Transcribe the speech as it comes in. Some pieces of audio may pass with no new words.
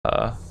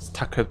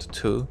StarCraft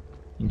 2.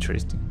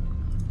 Interesting.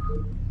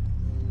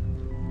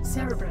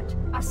 Cerebrate,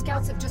 our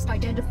scouts have just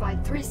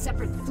identified 3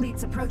 separate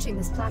fleets approaching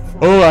this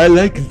platform. Oh, I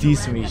like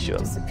this mission.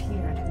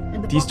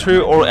 Disappeared.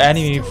 Destroy all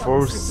enemy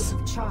force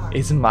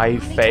is my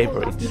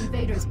favorite.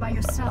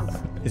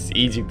 It's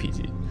easy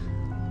peasy.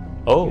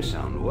 Oh. You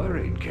sound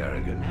worried,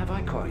 Kerrigan. Have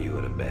I caught you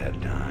at a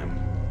bad time?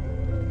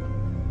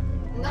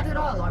 Not at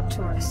all,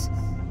 Arcturus.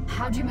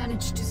 How'd you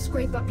manage to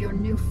scrape up your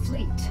new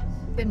fleet?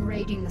 Been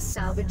raiding the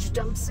salvage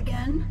dumps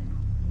again?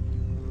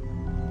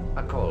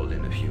 I called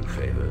in a few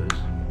favors,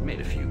 made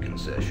a few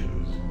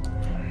concessions.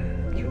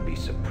 You'd be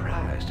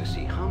surprised to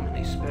see how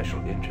many special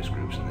interest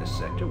groups in this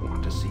sector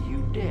want to see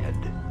you dead.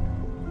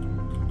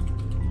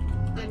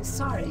 I'm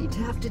sorry to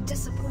have to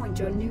disappoint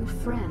your new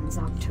friends,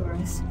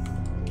 Arcturus.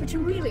 But you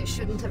really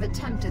shouldn't have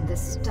attempted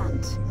this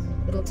stunt.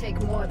 It'll take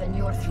more than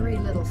your 3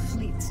 little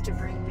fleets to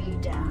bring me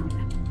down.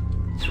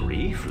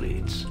 3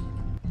 fleets?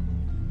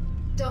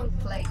 Don't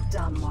play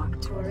dumb,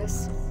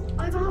 Arcturus.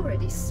 I've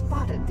already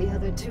spotted the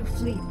other 2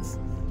 fleets.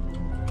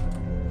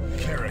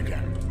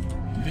 Kerrigan,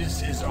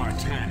 this is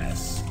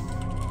Artanis.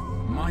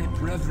 My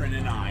brethren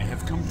and I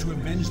have come to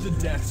avenge the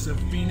deaths of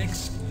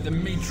Phoenix, the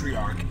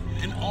Matriarch,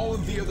 and all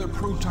of the other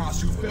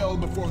Protoss who fell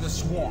before the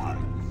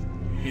Swarm.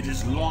 It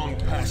is long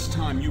past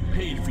time you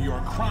paid for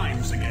your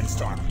crimes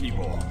against our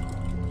people.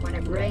 When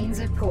it rains,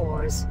 it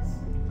pours.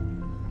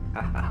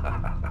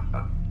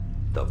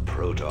 The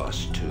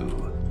Protoss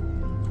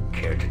 2.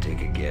 Care to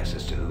take a guess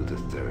as to who the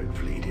 3rd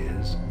fleet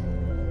is?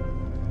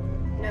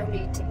 No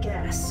need to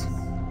guess.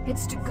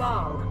 It's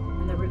Dugall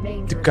and the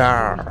remainder of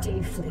Dugall. the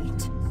D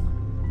fleet.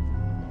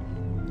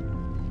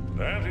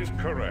 That is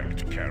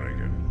correct,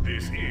 Kerrigan.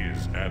 This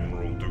is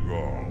Admiral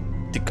Dugall.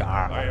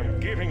 Dugall. I am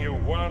giving you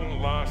one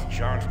last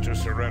chance to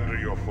surrender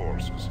your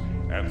forces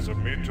and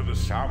submit to the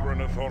sovereign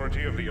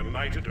authority of the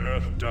United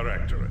Earth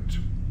Directorate.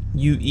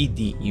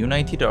 UED,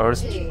 United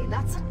Earth. Gee,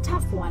 that's a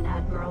tough one,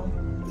 Admiral.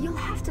 You'll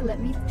have to let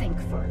me think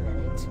for a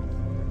minute.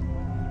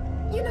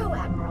 You know,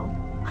 Admiral,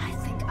 I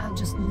think I'll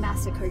just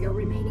massacre your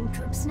remaining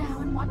troops now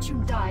and watch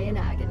you die in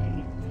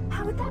agony.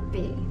 How would that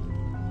be?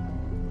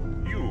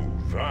 You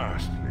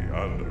vastly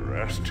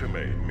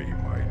underestimate me,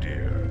 my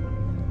dear.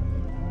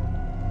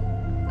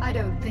 I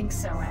don't think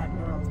so,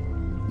 Admiral.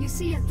 You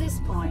see, at this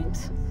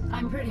point,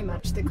 I'm pretty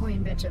much the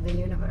queen bitch of the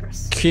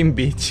universe. Queen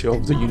bitch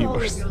of the Not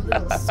universe. all of your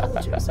little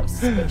soldiers or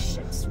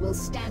spaceships will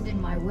stand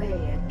in my way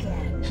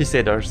again. She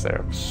said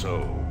herself.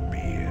 So be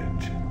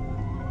it.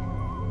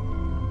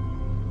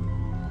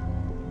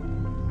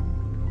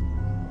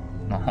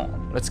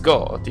 Let's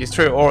go.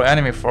 Destroy all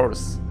enemy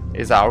force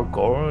is our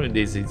goal.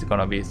 This is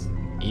gonna be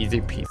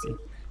easy peasy.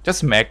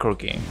 Just macro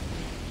game.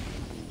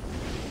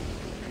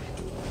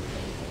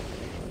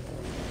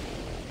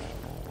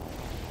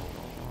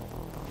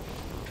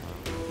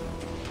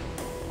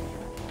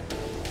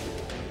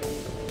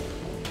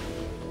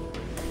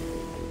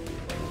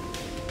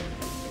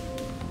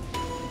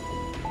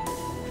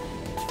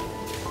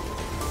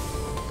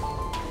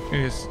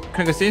 Yes.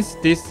 Since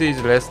this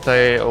is last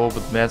day of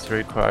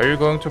Matriarch, are you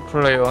going to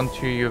play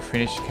until you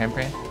finish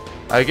campaign?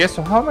 I guess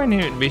so. How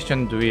many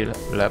missions do we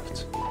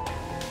left?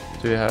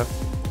 Do you have?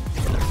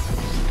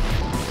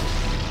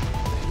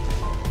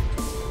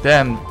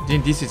 Damn,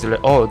 this is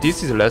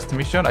this is the last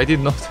mission? I did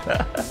not.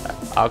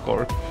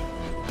 Awkward.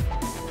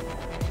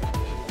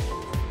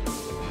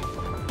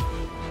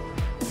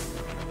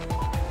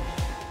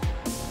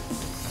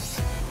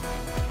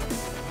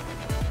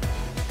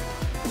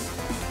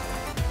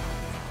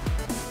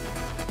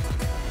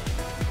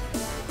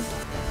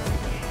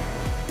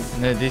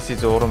 No, this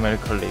is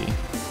automatically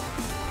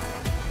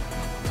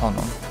turn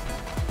on.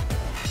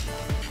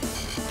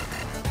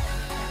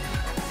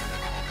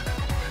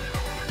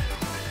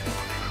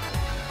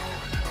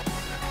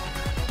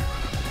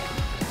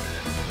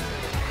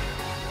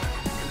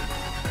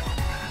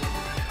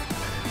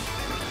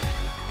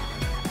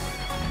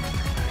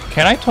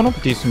 Can I turn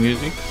off this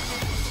music?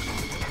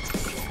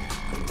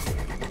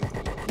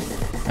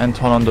 And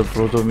turn on the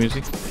broader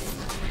music?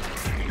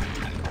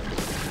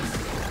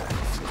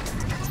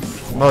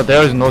 No,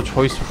 there is no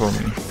choice for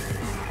me.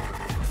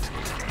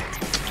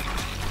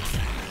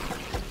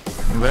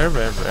 Where?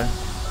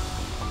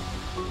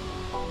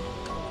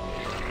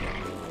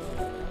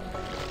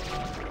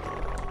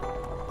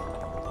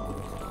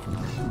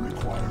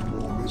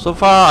 So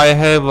far, I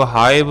have a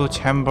Hive,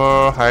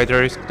 Chamber,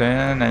 Hydralisk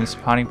Den, and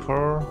Spanning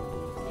Pearl,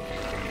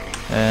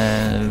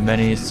 and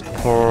many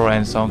Spore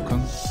and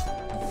Sunken.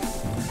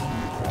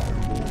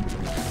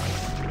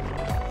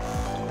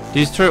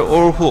 Destroy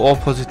all who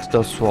opposite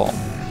the swarm.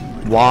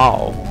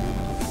 Wow.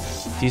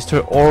 Destroy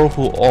all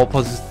who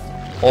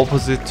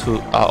opposite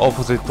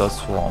the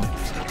swarm.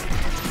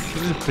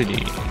 This is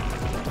pretty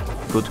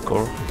good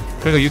goal.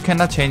 You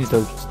cannot change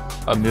the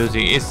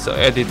music. It's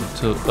added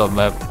to the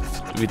map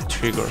with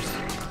triggers.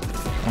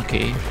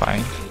 Okay,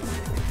 fine.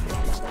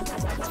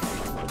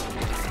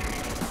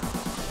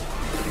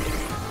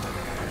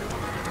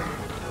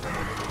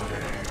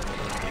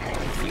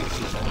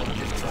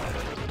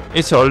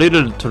 It's a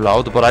little too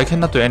loud, but I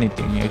cannot do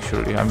anything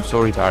actually. I'm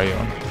sorry,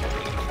 Darion.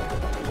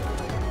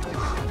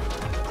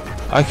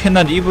 I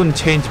cannot even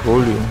change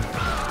volume.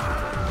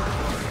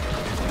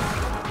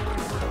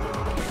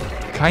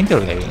 Kinda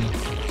lame.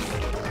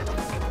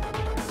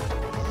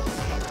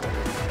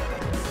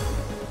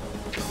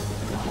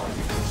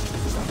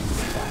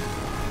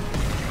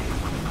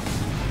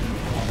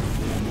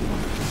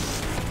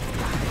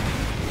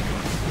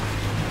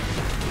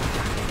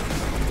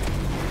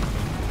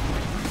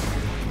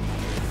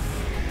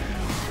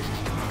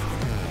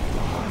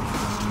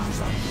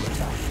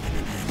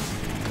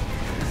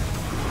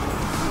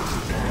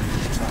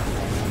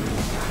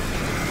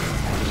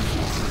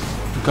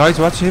 Guys,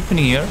 what's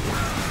happening here?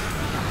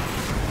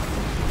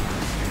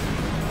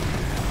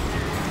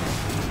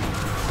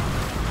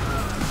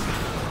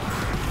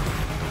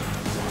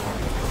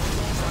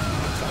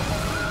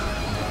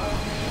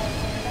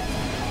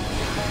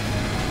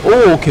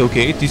 Oh,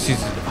 okay, this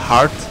is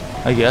hard,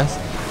 I guess.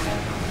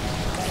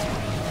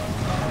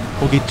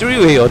 Okay,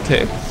 three-way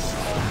attack.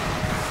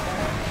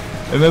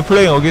 Am I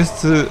playing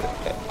against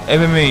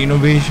MMA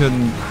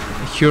innovation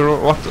hero?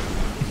 What the?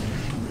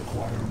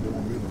 Oh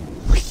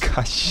my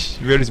gosh,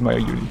 where is my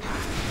unit?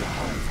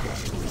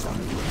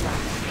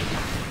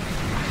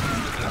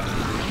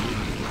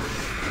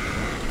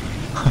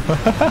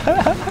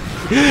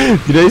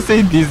 Did I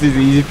say this is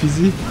easy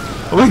peasy?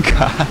 Oh my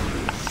god.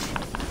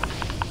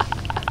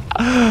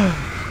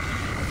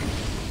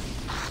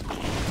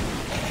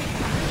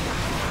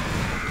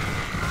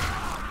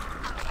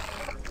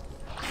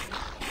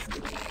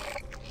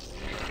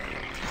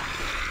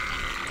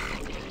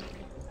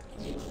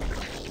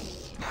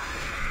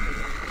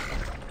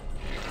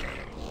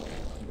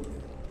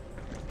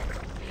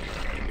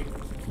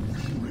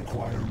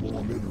 Require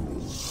more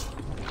minerals.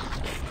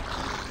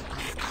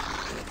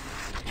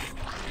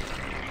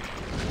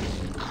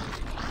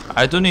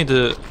 I don't need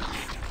a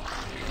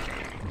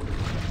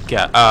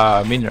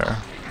mineral.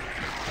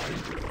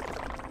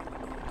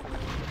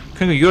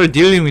 그러니까 you're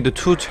dealing with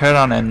two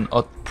Terran and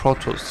a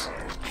Protoss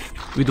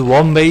with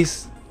one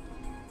base.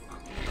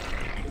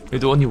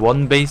 With only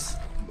one base.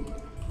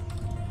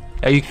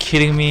 Are you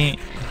kidding me?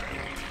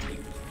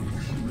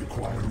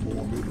 Require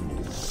more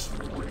minerals.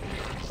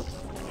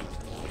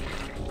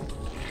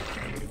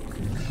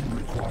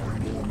 Require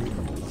more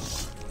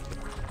minerals.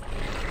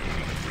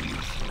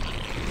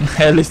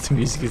 At least the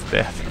music is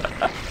dead.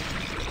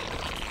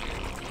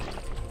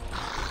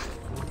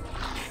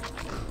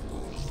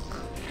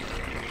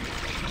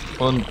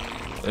 On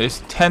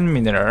it's 10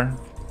 mineral.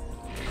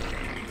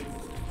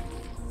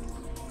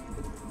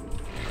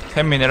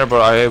 10 mineral,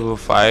 but I have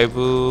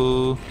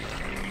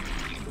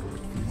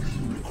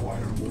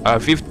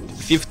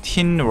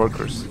 15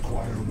 workers.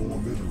 Require more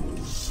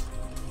minerals.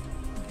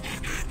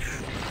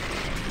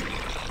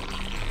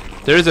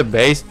 There is a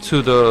base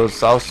to the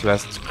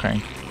southwest,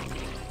 Crank.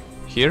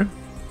 Here?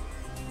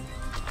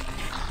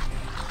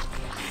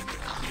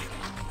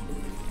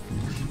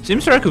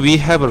 Seems like we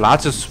have a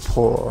large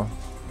spore.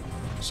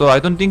 So I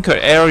don't think an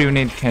air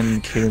unit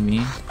can kill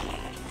me.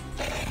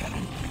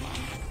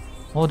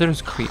 Oh,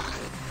 there's creep.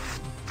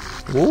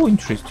 Oh,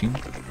 interesting.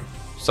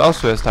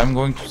 Southwest, I'm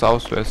going to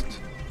southwest.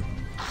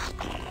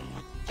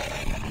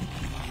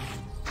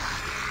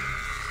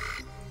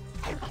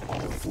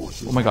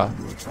 Oh my god.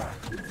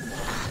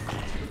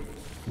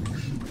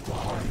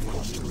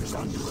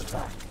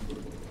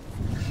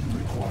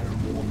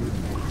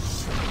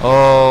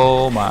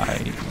 Oh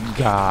my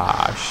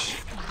gosh.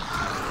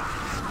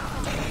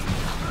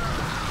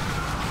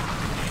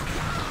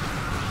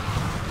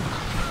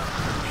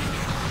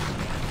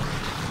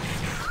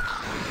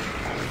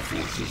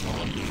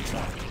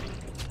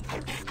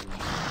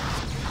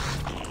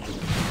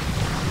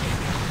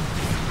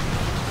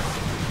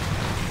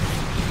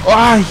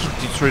 Ah, he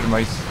destroyed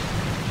my...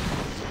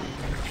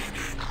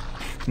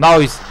 Now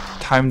it's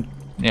time...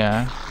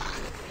 Yeah.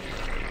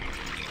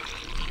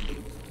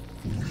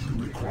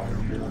 Require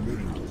more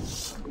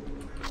minerals.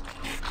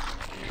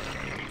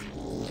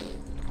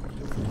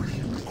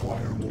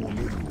 Require more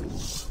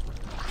minerals.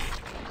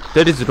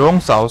 That is wrong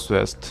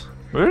southwest.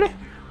 Really?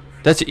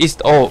 That's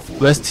east. Oh,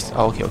 west.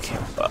 Oh, okay.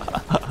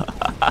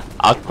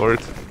 Awkward.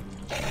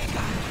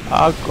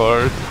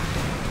 Awkward.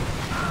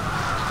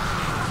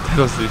 That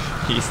was the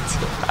east.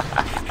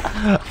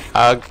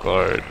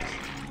 Awkward.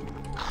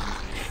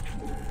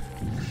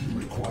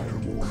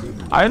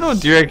 I know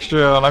direction.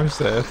 I'm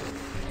sad.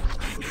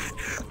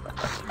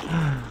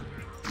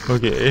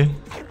 Okay.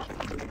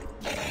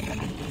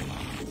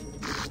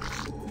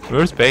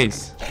 Where's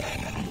base?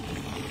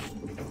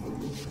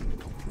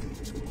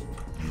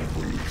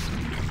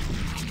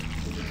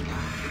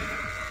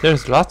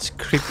 There's lots of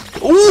creep.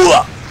 Ooh!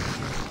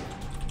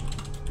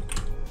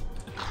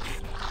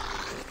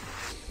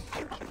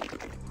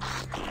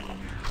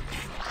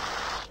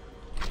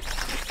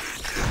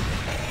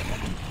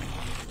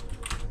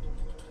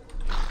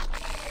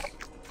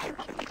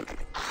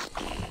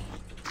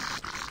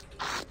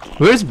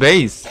 Where's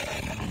base?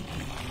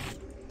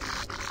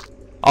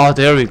 Oh,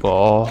 there we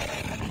go.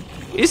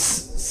 It's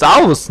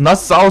south, not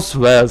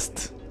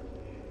southwest.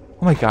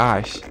 Oh my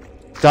gosh.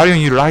 Darion,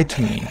 you lied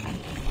to me.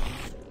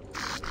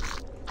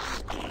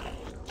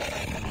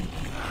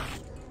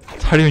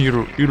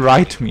 Harion, you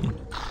lied to me.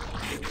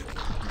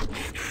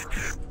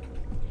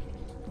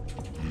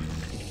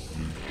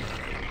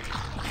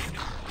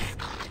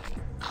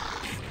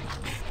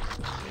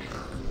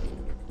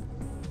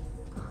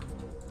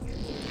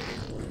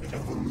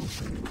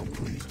 Evolution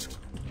complete.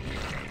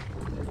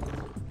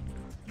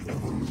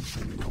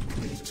 Evolution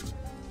complete.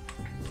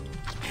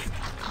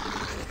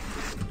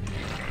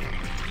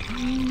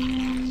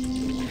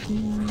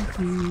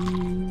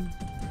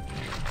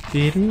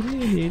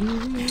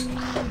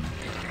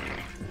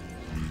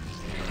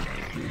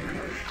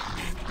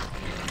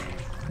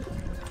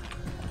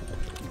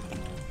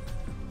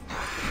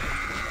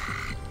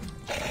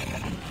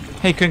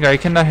 Hey Crank, I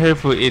cannot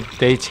help it.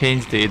 They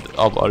changed it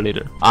up a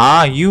little.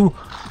 You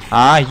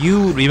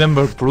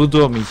remember Brood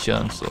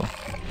mission, so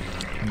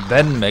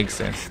that makes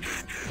sense.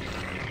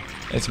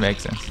 It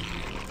makes sense.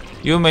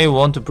 You may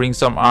want to bring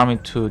some army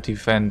to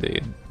defend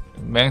it.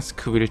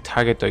 Mansk will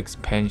target the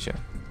expansion.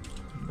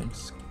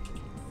 Mansk,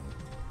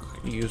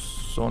 you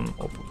son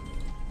of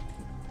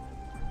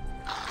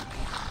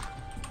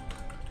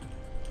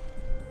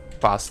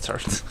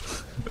bastard.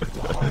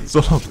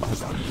 Son of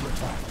bastard.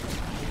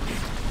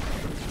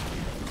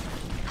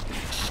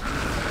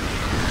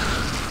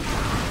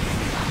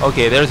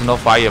 Okay, there's no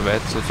fire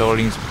yet, so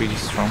Zoling's pretty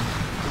strong.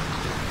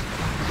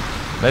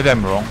 Maybe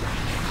I'm wrong.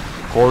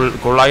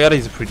 Goliath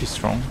is pretty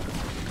strong.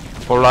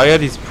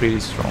 Goliath is pretty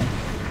strong.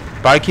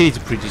 Valkyrie is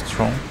pretty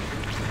strong.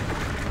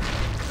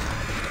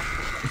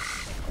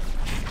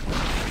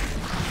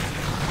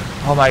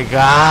 Oh my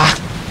god!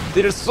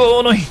 They're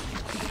so annoying!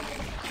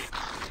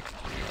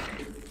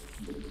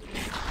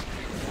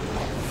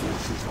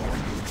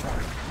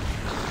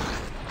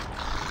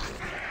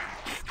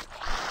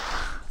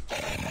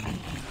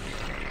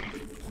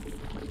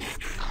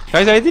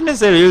 Guys, I didn't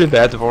say really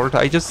bad word,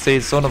 I just say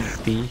son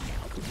of B.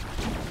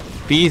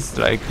 B is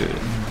like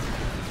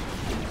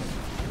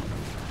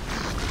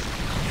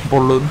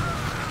balloon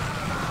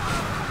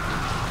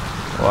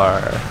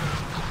or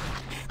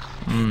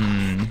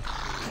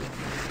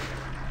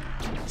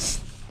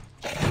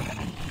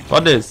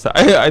what is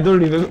I don't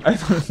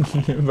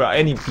remember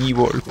any B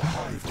word.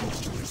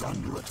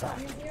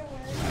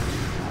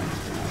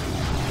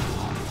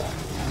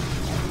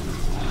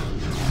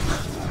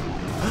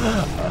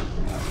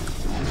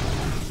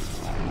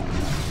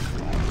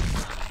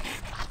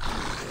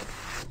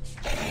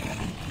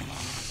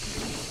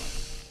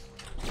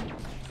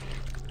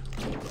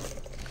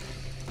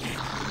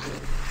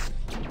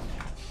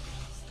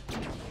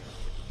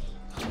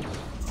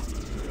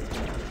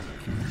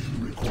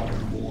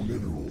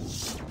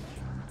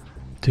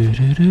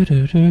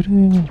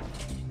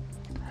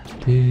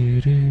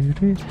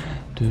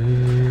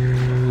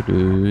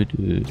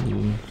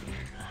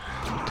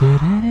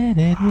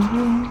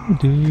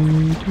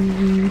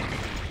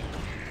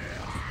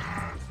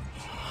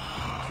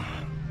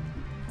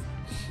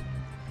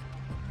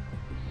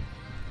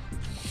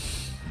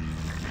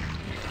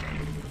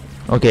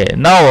 Okay,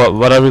 now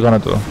what are we gonna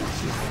do?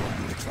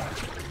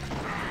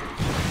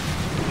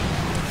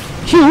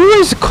 He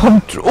always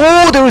come through.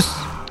 Oh, there's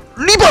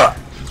Reaper!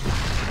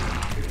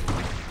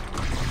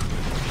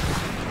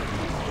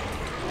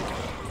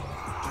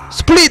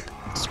 Split!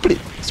 Split!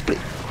 Split!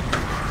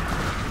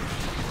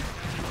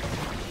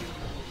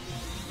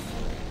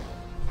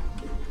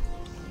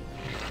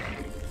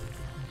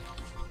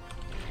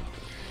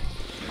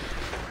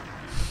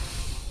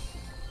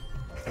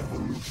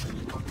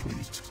 Evolution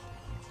complete.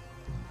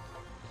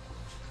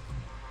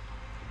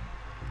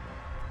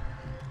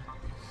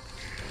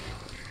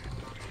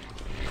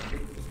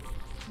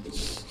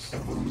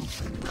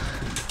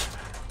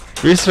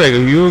 It's like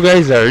you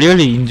guys are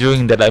really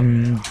enjoying that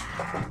I'm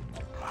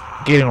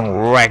getting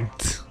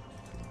wrecked.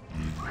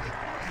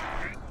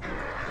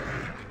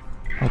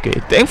 Okay,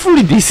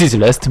 thankfully this is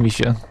last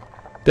mission.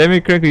 Damn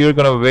it, Crank, you're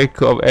gonna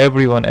wake up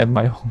everyone at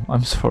my home.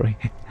 I'm sorry.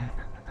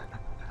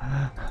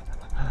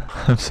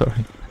 I'm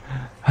sorry.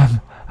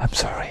 I'm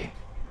sorry.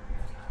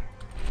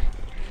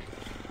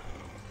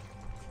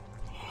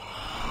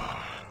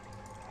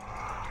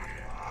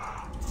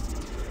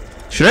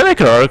 Should I make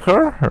a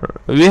lurker?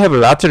 We have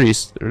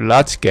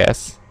large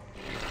gas.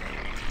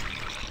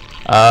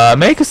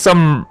 Make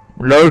some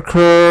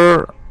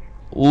lurker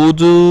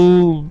would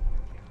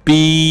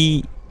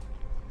be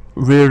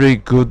really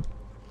good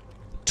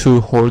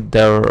to hold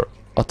their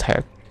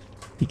attack,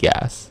 I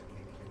guess.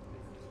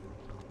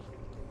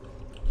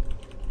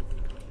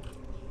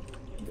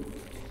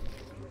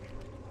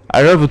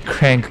 I love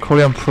Crank,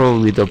 Korean pro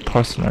with a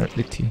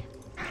personality.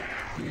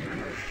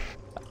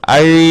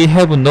 I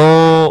have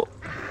no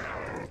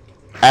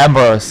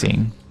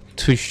embarrassing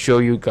to show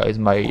you guys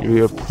my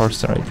real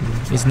personality.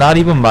 It's not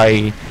even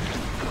my...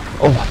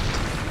 Oh, what?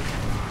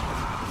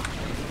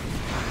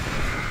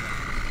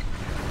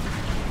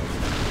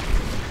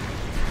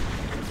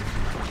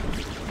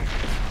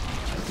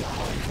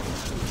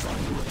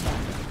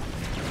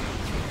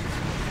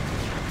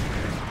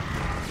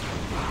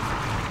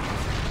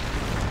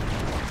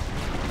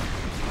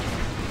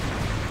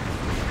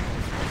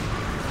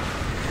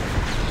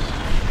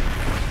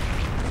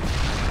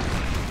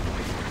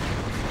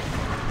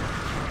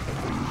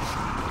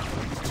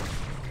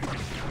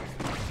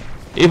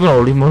 Even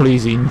Olimole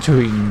is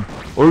enjoying.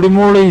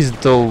 Olimole is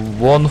the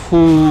one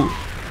who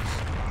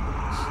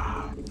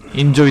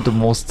enjoy the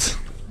most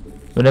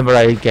whenever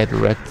I get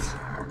wrecked.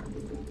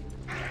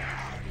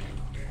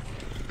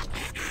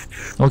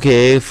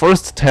 Okay,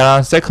 first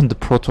Terran, second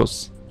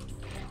Protoss.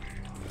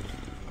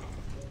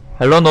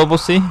 Hello,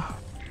 Novosi.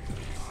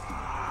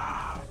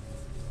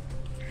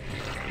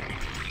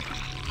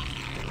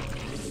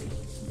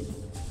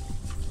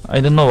 I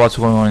don't know what's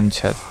going on in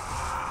chat.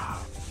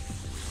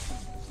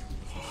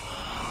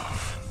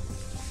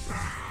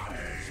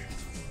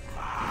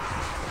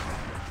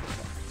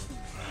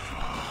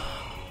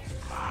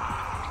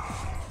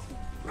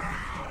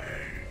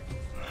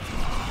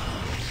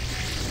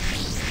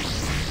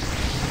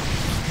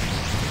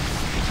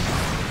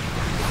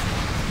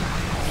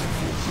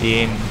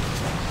 In.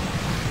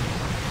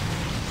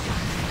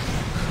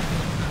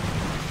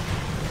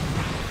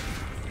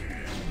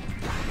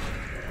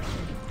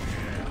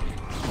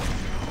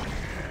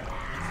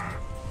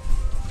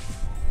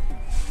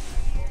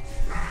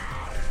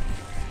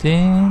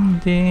 Din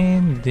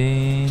din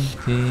din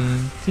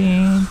din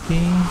din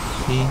din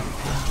din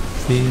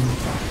din.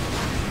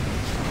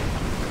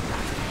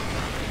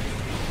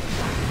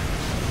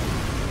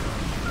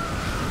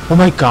 Oh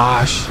my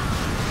gosh,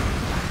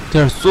 they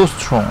are so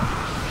strong.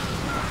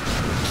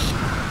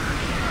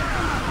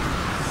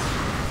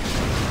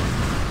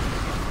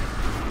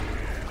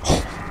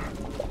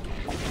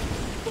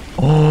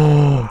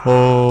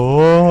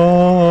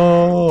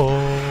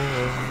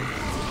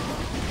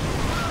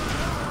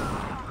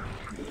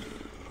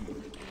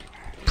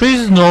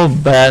 Please no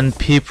ban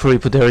people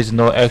if there is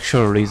no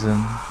actual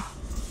reason.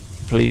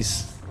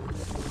 Please.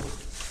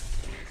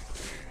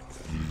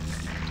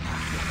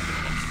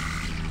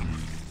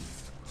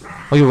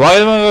 Okay, why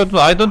am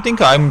I don't think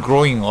I'm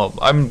growing up.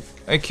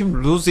 I keep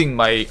losing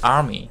my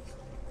army.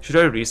 Should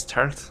I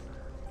restart?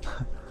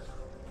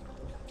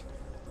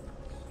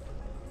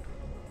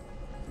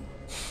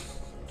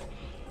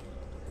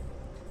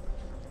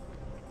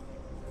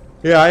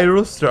 Yeah, I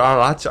lost a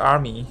large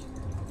army.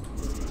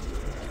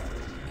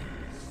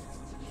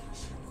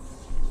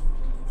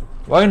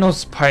 Why no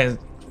spine?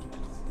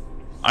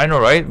 I know,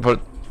 right?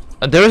 But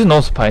there is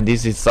no spine.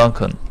 This is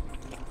sunken.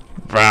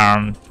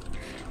 Burn.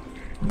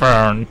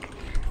 Burn.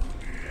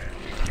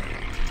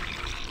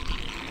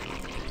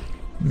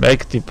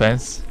 Make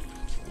defense.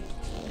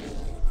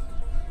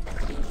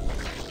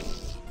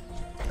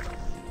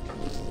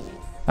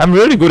 I'm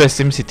really good at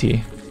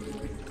SimCity.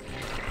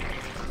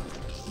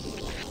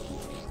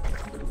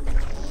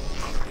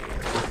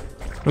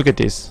 Look at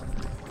this.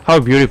 How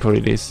beautiful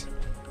it is.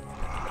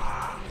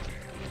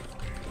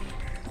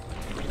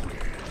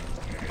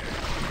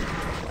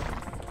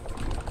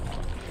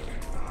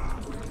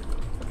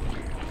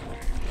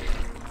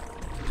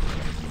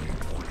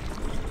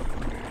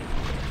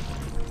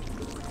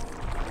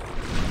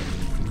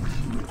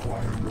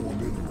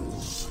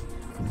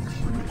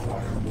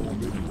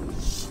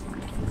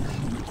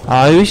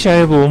 I wish I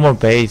have one more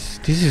base.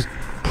 This is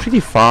pretty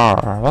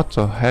far. What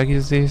the heck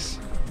is this?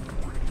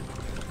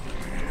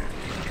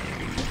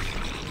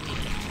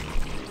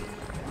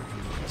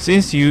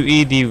 Since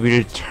UED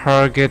will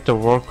target the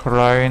worker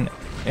line,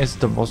 it's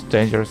the most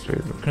dangerous way.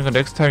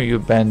 Next time you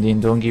band in,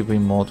 don't give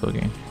him mode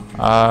again.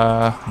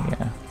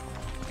 Yeah.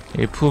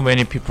 If too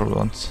many people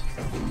want.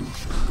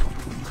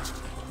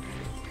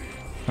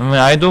 I mean,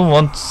 I don't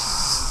want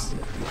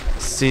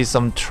see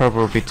some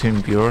trouble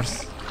between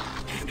viewers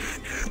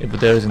if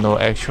there is no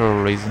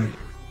actual reason.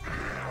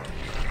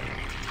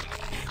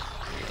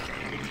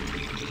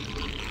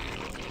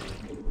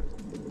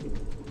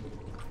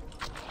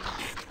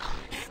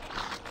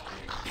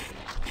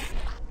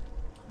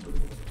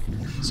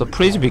 So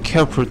please be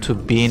careful to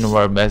bin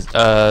or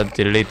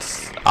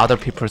delete other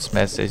people's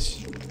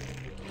message.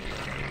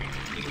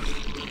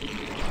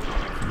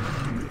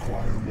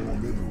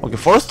 Okay,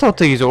 first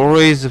attack is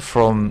always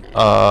from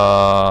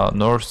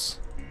north.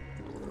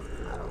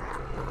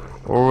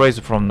 Always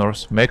from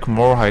north. Make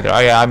more Hydra.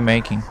 I'm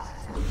making.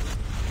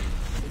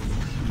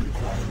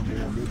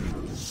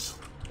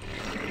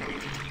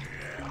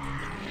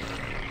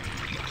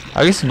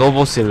 I guess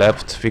Novosi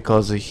left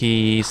because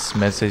his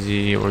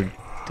message will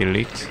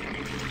delete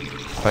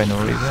by no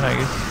reason, I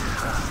guess.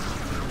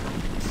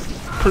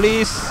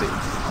 Please.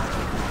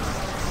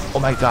 Oh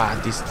my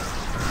god, this.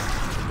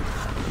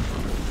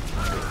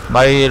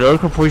 My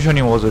lurker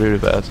positioning was really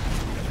bad.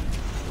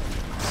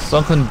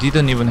 Sunken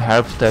didn't even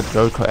help that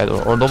lurker at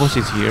all. Or Novosi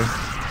is here.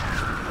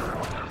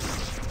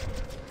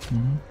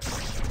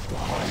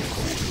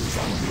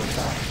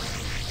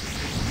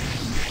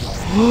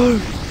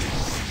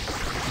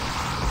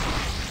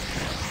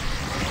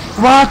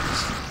 What?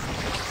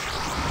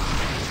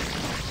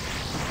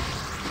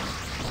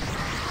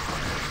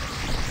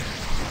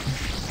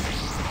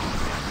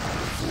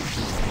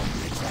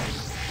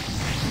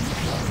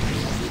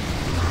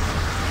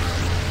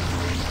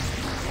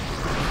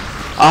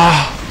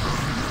 Ah,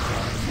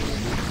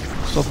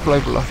 supply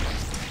block.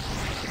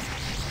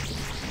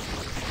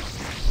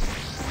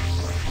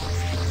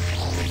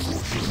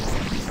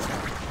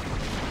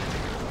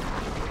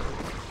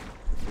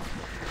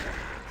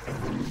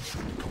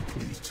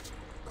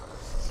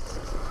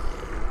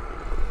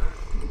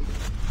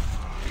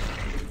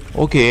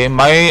 Okay,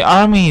 my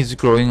army is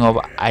growing up,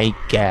 I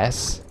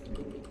guess.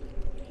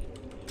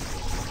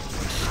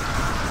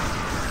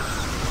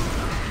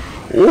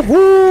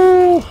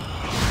 Oh,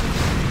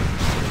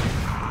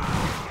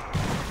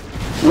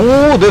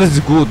 oh, that is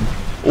good.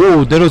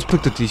 Oh, that was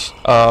perfect.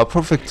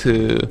 Perfect.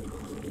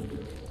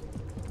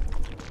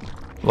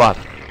 What?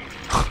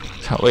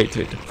 wait.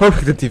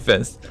 Perfect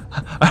defense.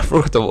 I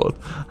forgot the word.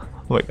 Oh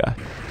my god.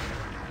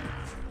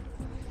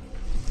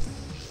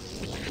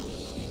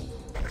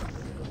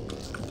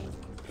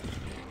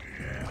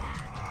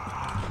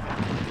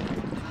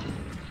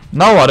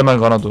 Now what am I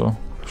gonna do?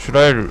 Should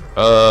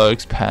I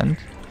expand?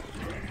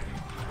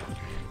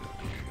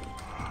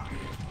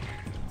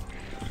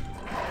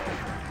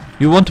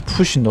 You want to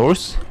push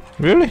north?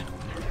 Really?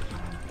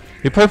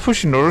 If I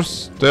push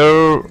north,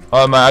 there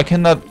I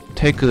cannot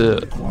take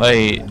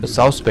my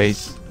south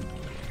base.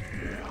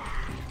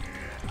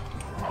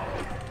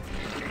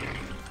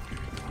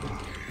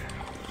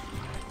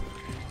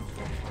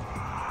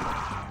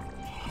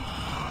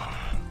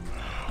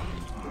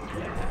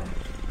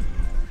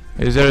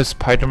 Is there a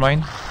spider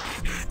mine?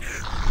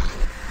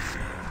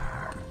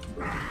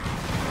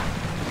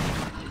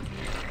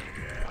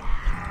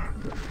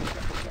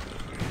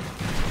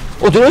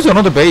 Oh, there is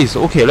another base.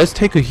 Okay, let's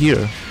take it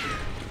here.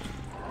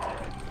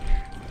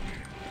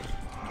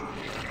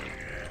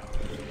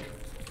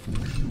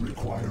 We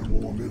require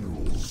more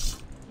minerals.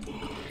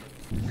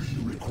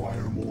 We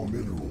require more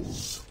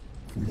minerals.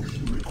 We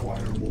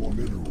require more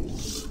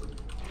minerals.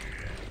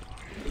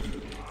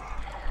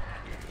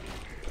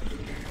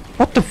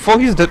 What the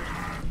fuck is that?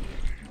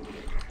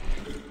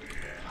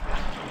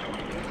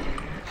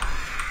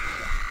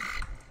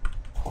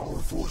 Our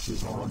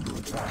forces are under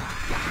attack.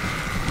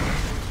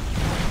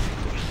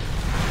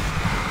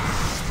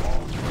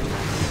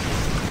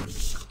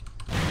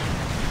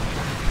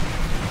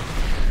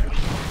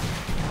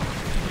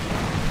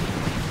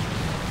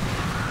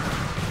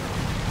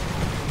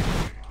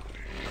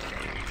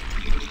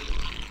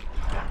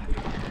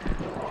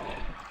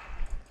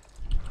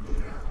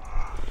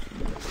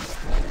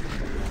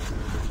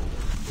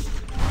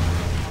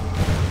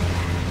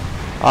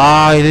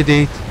 Ah, I did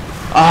it.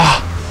 Ah.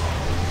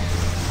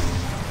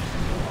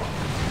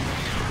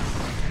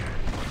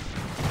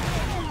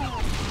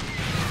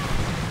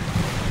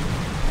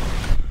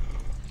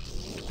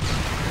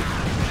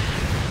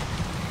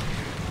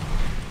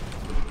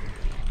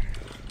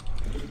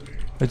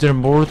 Is there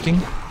more thing?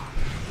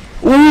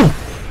 Oh!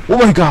 Oh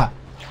my god!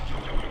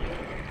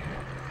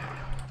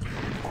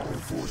 Our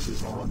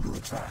forces are under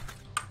attack.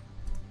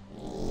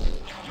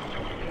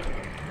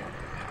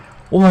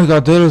 Oh my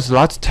god, there is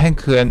lots of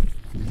tank and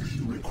We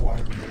require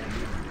more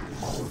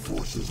minerals. Our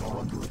forces are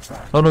under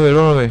attack. run away,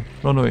 run away,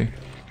 run away.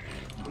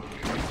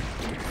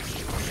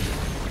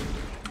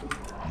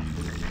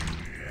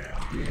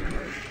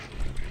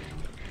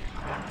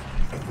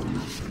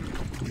 Evolution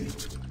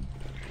complete.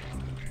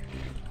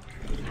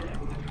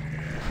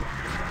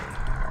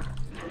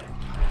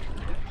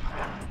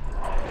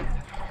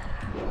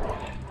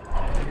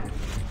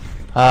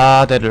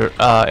 Ah, that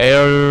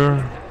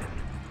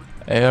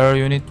air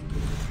unit.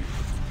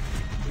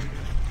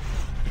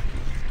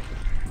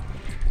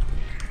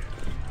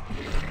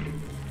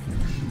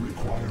 We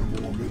require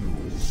more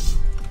minerals.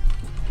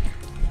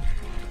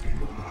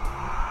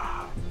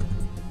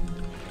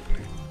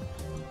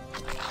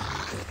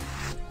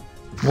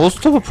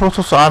 Most of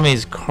Protoss army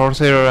is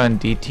Corsair and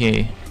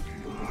DTA,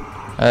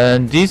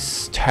 and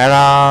this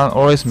Terran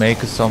always make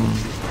some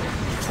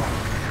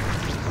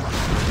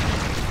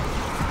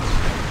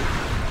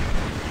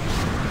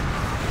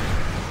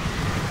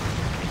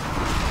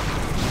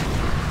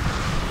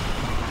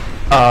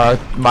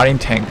marine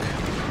tank.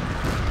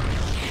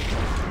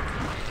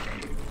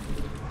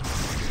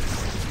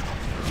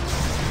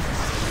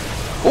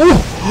 Oh!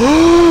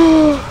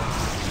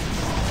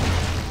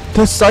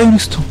 That Psionic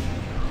Storm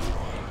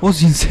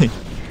was insane.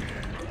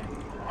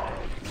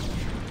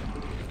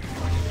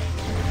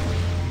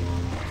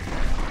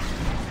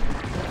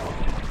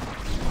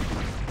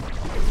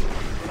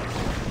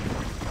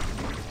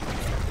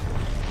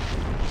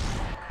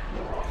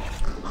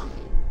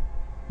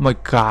 My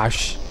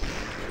gosh.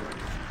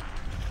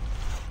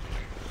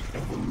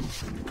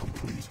 Evolution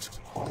complete.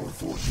 Our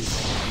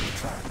forces are under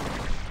attack.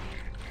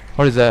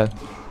 What is that?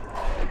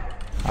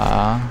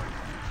 Ah.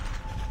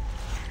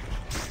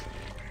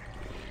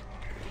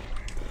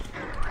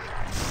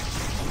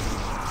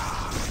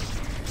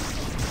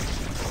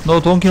 No,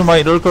 don't kill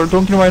my lurker,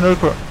 don't kill my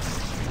lurker.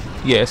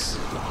 Yes.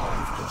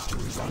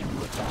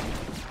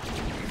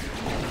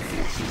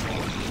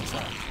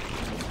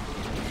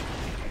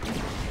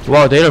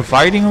 Wow, they are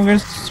fighting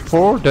against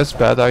Spore? That's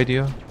bad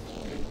idea.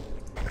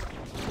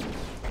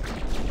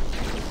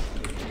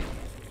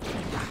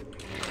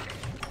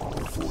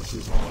 Our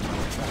forces are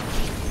under attack.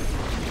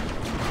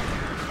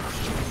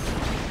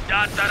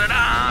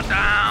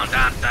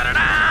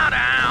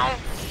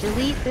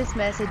 Delete this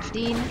message,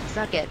 Dean.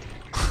 Suck it.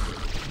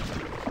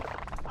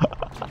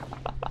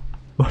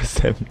 What is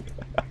happening?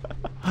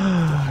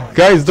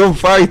 Guys, don't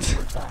fight!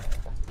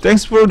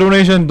 Thanks for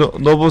donation,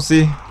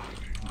 Nobosi.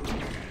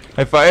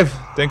 High five!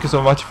 Thank you so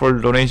much for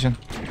the donation.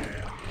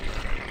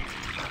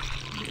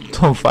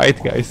 Don't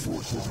fight, guys.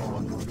 Forces are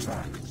under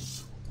attack.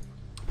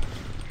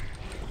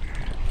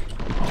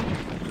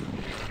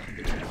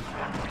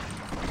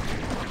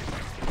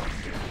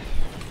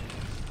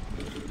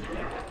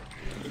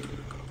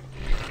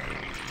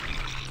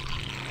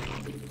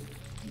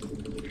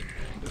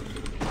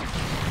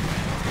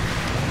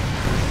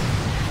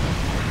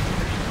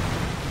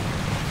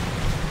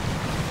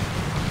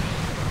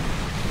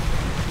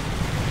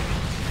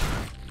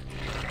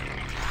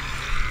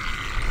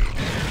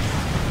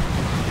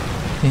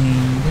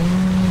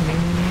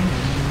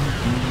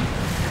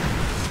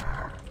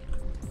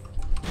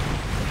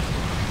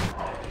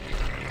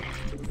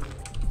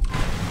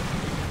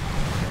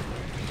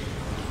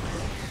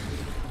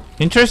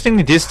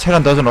 Interestingly, this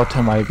Terran doesn't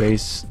attack my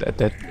base at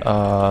that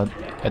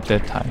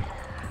time.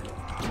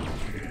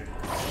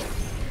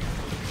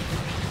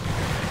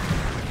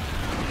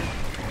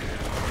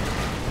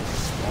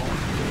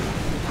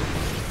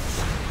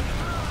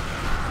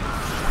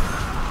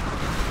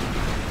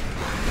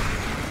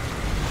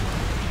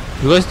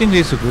 You guys think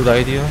this is a good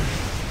idea?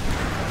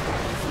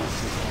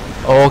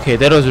 Oh, okay,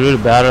 that was a really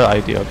bad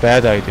idea.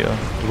 Bad idea.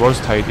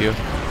 Worst idea.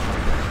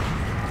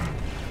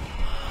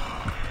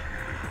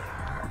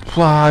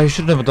 Wow, I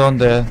shouldn't have done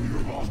that.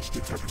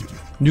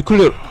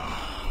 Nuclear.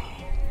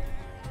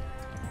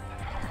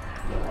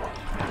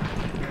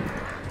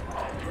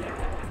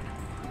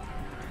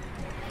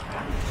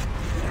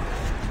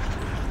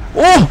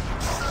 Oh!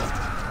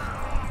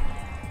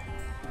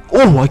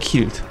 Oh, I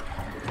killed.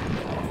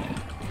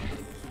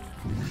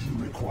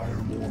 We require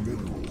more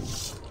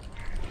minerals.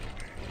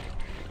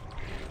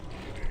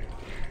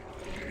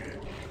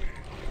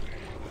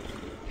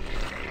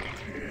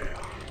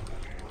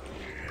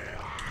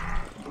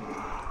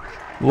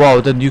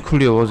 Wow, the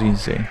nuclear was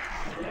insane.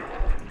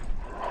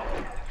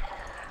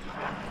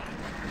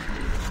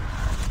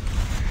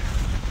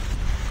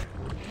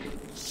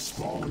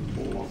 Spawn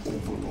more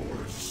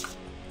overlords.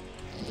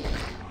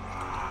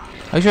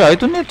 Actually, I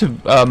don't need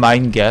to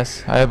mine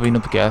gas. I have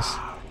enough gas.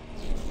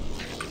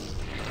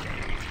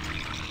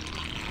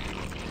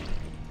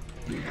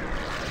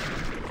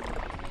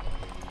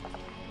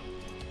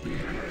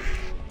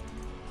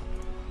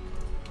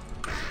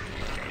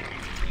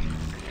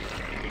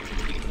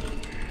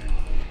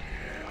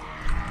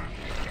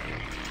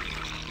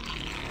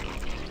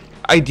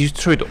 I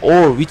destroyed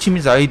all, which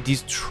means I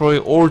destroy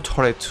all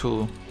turret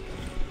too.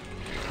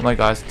 Oh my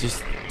gosh,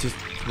 this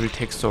will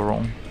take so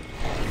long.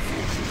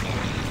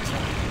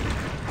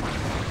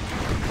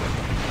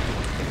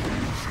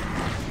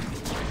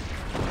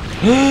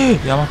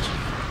 Yamato.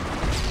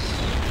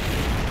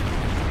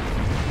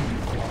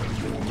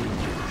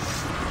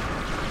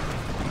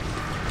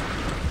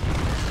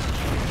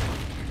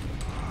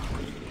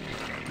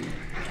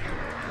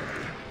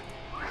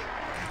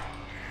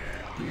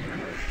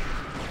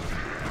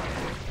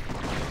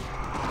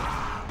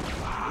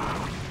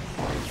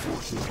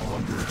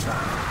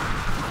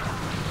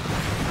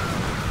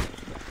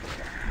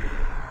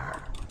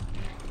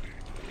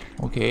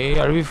 Okay,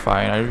 I'll be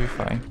fine, I'll be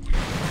fine.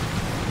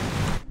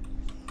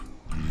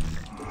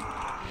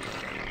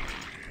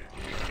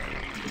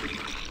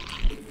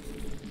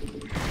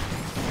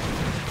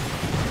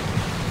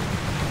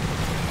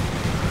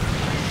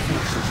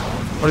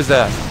 What is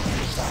that?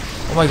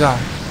 Oh my god.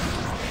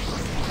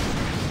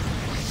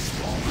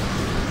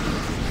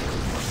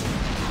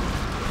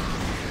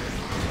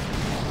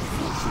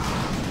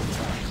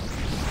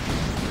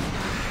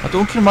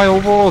 Don't kill my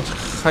overlord.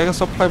 I got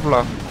supply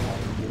block.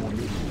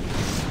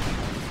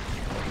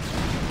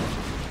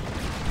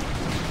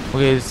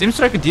 Okay, it seems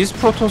like this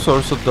Protoss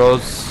also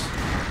does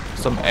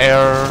some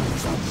air,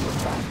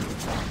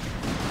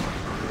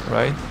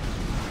 right?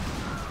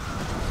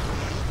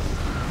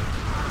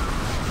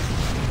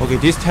 Okay,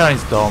 this Terran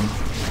is dumb.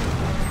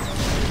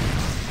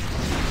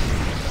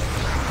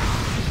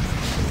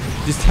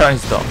 This Terran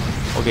is dumb.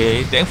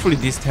 Okay, thankfully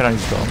this Terran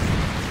is dumb.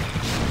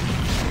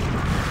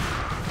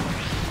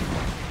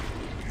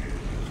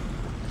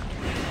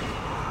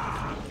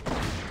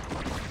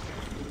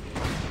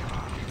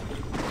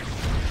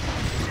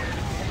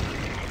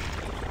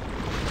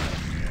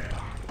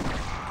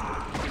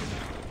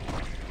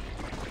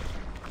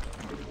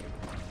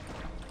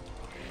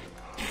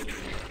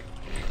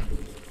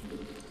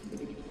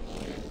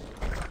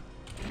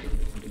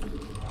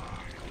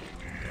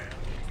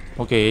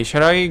 Okay,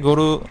 shall I go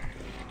to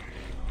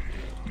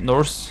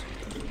north?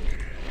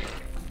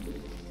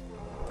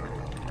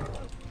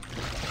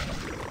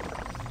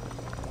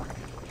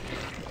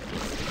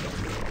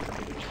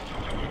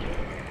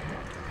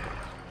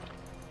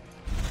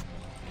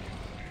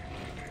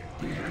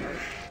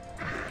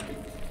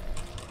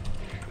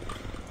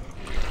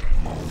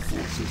 Our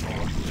forces are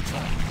under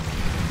attack.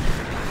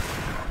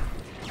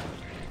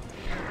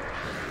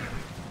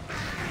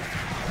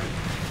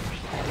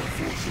 Our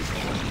forces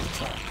are under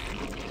attack.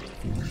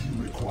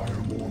 We require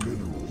more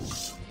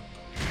minerals.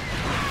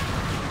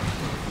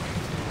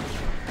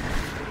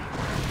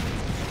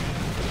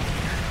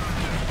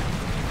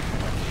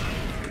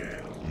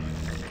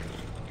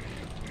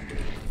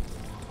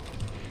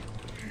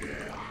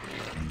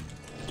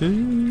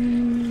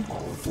 do. Our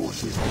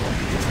forces are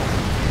under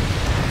attack.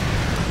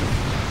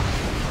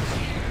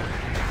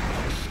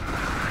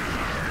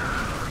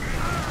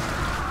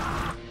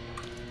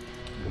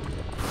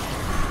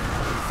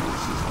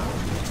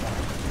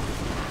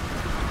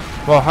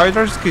 Well,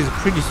 Hydrask is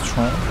pretty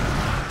strong.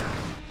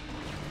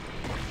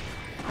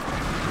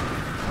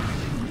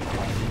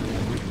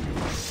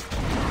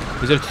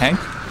 Is there a tank?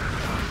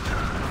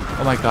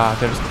 Oh my god,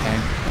 there's a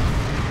tank.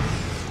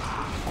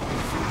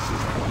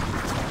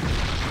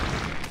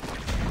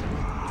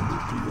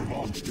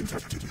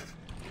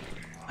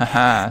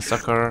 Haha,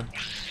 sucker.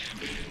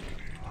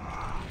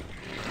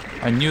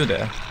 I knew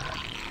that.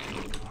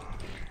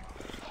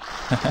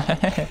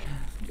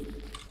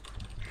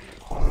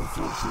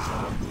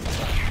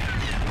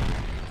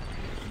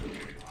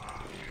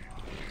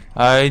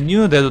 I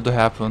knew that would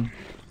happen.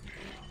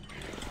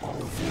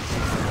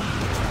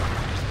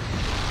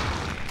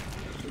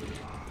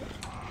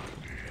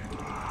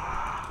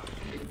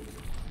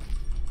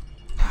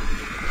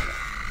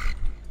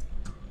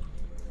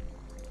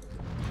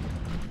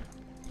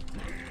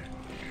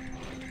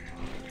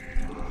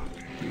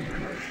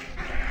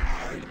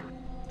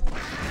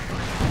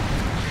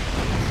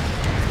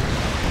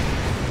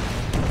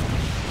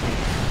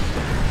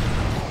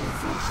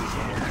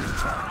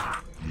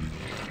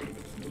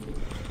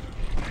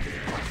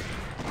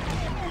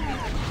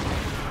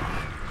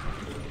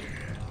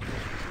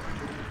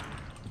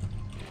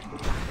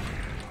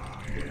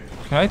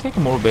 Can I take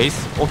more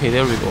base? Okay,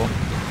 there we go.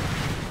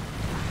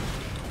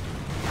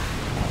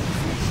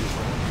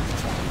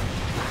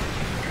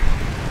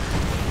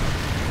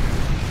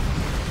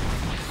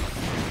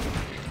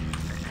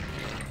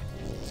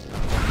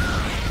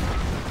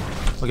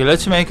 Okay,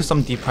 let's make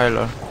some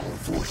depiler.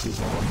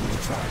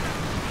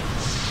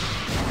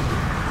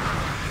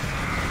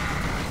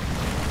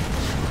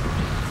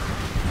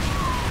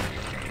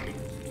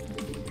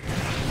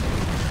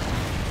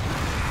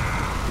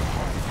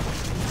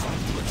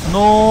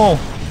 No!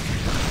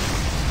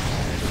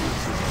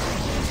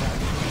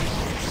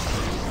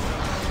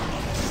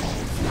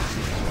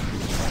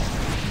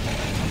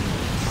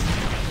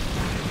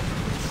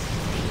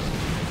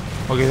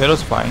 Okay, that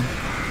was fine.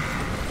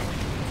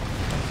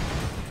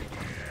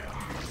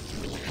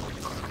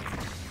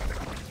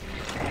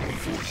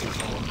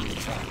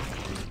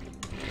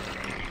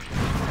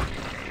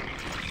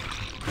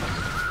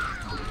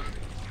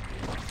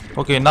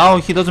 Okay, now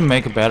he doesn't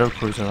make a battle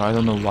cruiser. I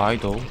don't know why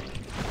though.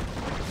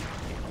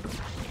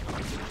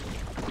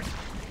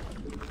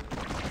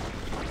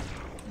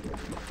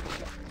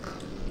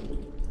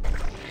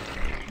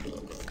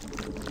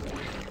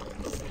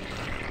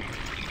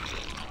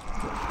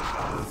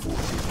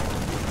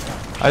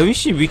 I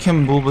wish we can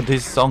move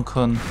this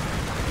sunken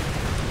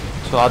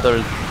to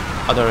other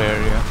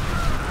area.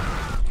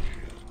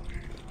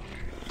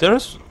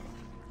 There's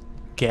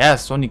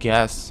gas, only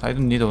gas. I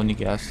don't need only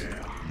gas.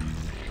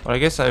 But I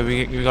guess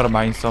we gotta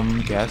mine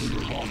some gas.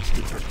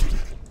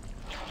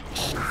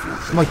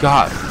 Oh my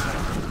god.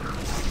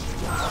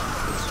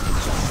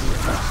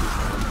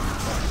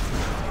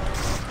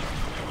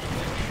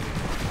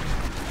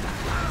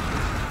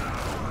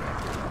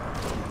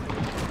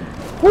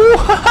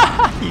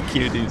 He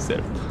killed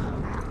himself.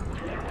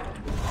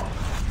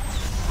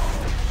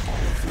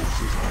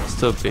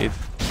 Stupid.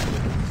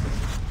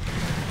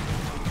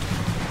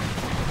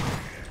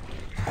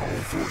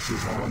 Our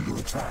forces are under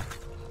attack.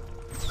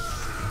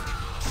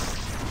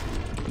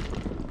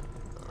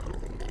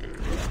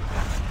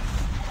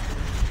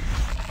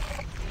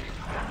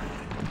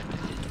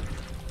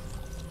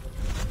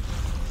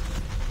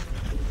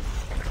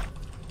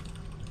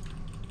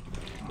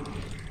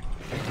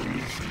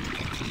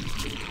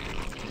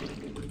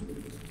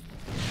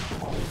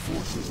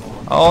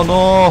 Oh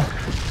no!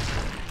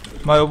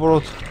 My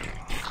overload.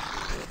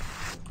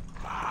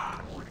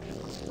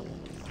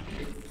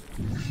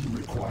 We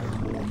require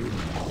more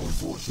minerals. Our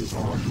forces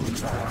are under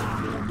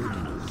attack. More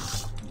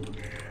minerals.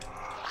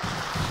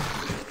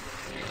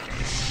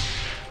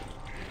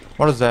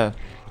 What is that?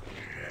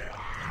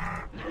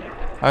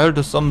 I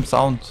heard some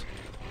sound.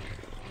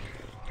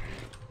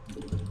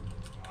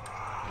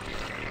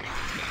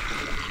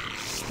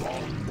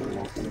 Spawn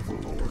more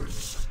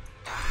overlords.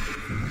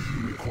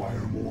 We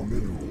require more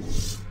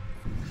minerals.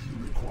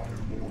 We require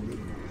more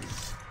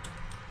minerals.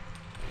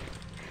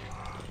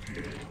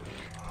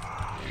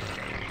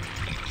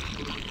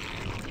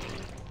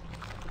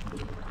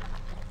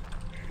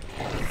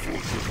 Our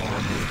forces are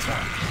under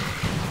attack.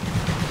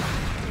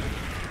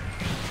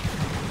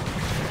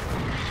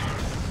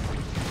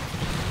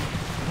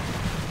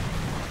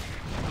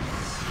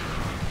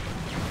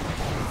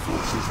 Our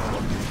forces are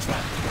under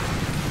attack.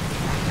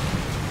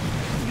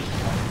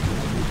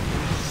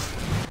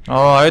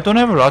 Oh, I don't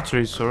have a lot of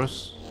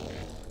resource.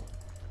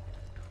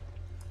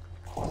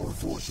 Our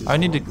forces I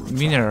need a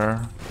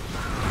mineral.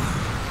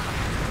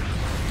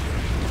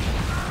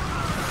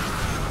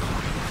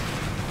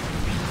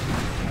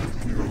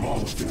 Your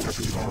launch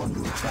detectors are under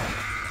attack.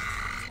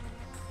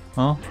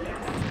 Huh?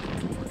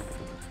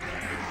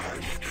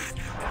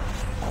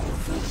 Our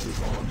forces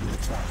are under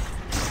attack.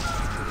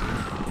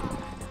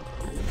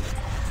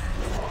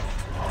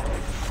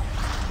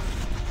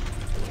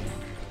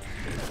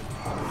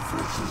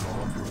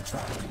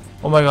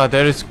 Oh my god,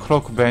 there is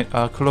clock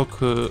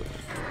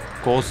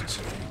ghost.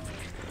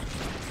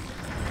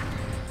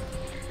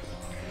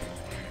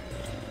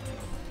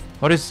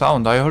 What is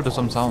sound? I heard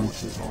some sound.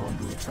 Forces are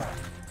under attack.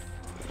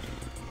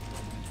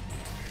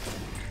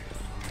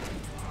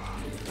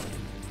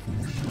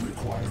 We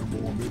require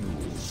more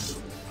minerals.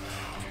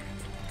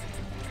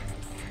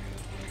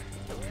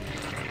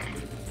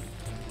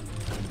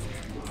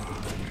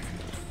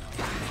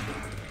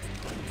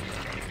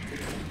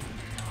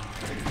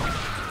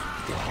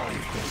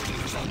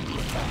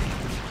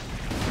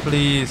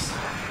 Please.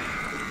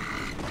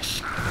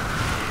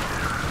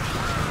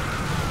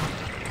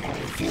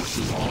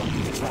 Forces are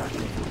under attack.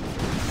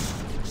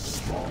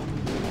 Spawn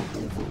more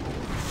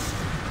overlords.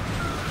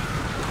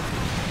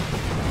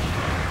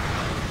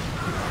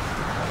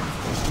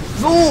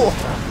 No!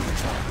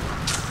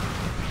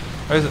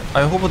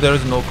 I hope there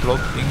is no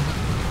clock thing.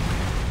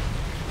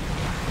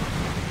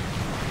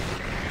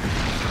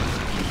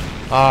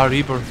 Ah,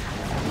 Reaper.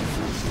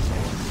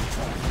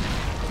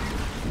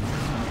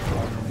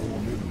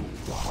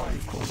 The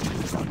hive cluster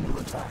is under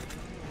attack.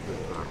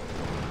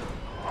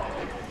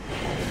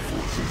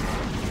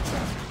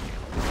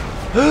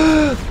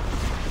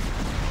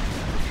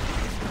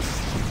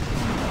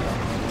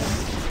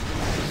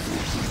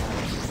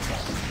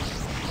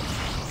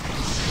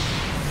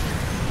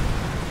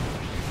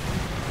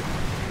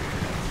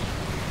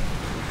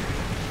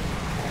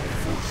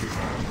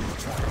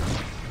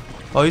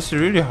 Oh, it's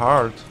really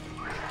hard.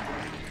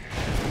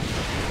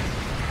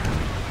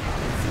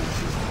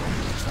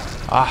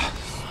 Ah,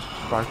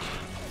 spark.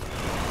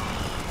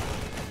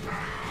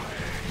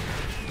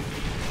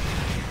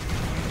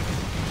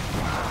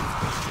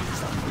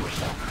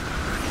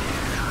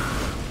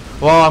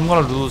 Wow, I'm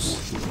gonna lose.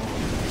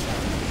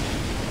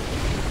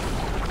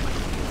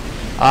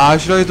 Ah,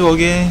 should I do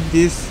again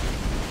this?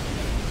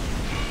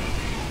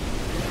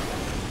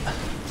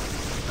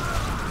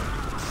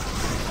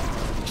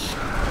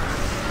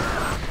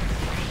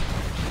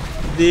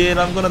 Then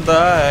I'm gonna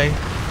die.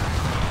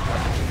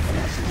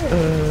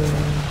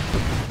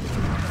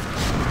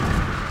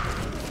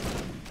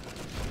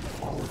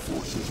 Our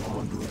forces are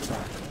under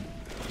attack.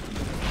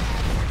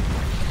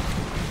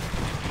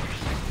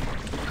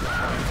 The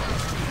hive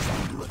cluster is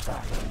under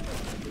attack.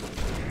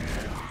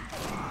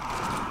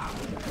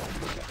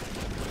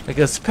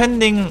 Like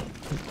spending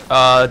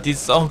this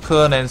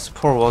sunken and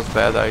support was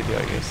bad idea,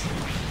 I guess.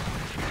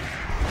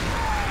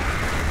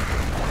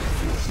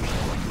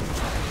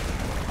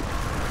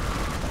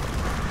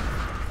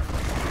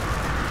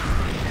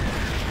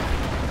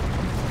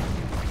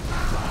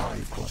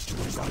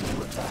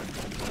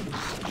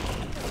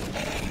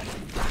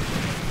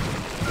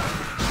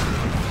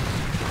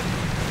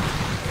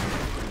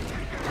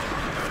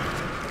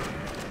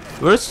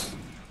 Where's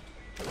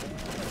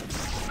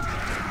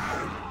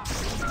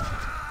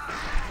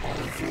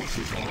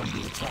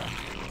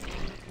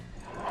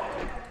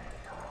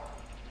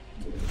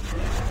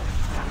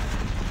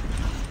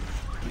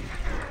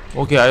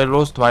okay, I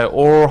lost my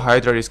all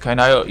Hydra risk and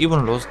I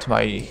even lost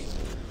my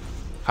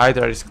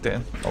Hydra risk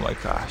then. Oh my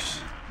gosh.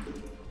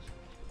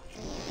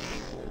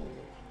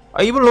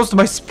 I even lost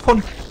my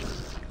spawn.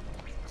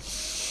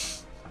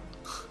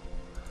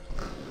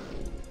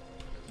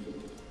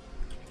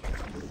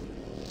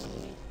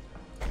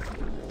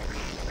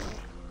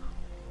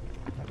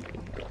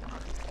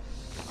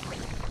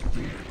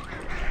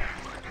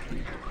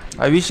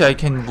 I wish I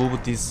can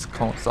move this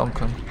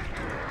sunken.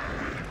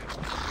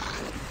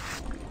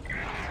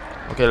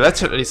 Okay,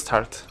 let's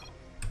restart.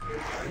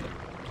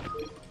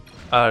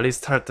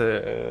 Restart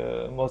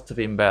must have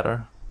been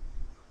better.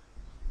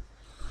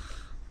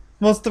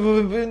 Must have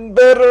been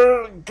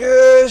better.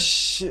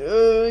 Gosh,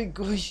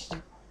 gosh.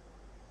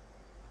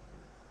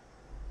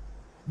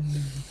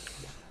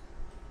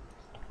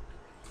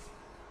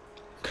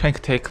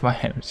 Crank take my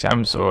hands.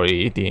 I'm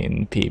sorry.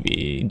 Din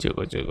PB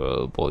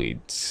저거 void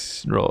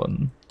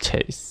run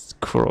chase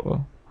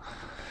crow.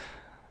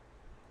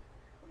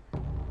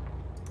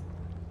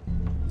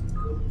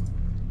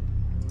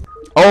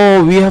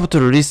 Oh, we have to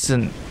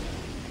listen.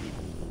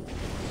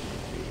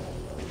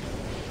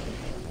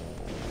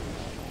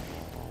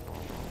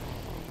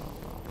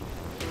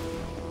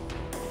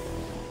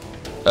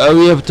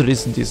 We have to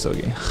listen this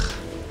again.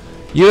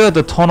 You had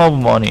a ton of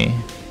money,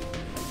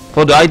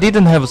 but I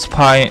didn't have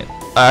spine.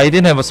 I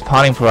didn't have a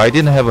spawning pro. I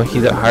didn't have a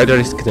Hydra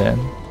risk then.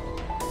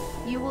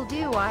 You will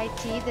do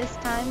IT this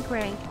time,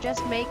 Crank.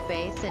 Just make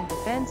base and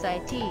defense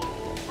IT.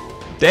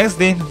 Thanks,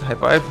 Dean. High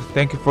five.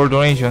 Thank you for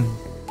donation.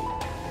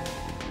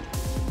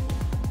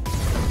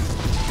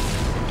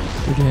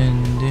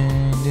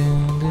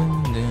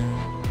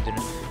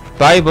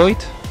 Bye, Void.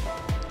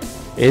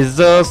 Is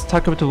the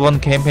StarCraft 1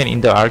 campaign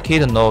in the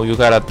arcade? No, you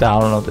gotta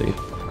download it.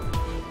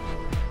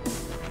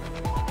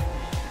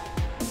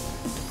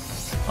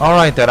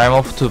 Alright, then I'm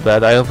off to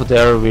bed. I hope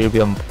there will be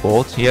a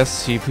boat.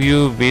 Yes, if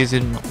you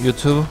visit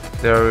YouTube,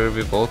 there will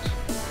be boat.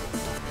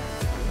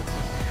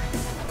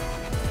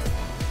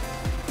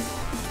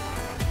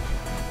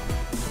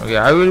 Okay,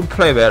 I will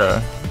play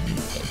better.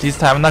 This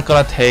time I'm not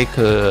gonna take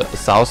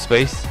south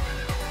space.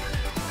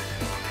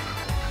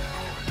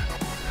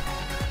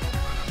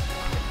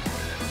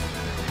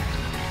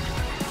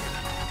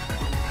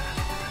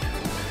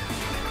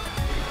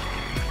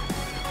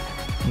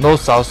 No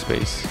south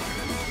base.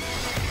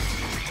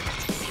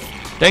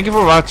 Thank you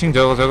for watching,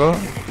 저거.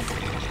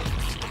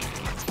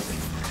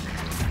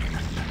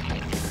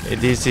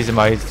 This is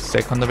my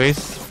second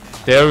base.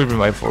 There will be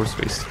my fourth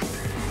base.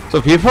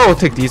 So before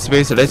attack this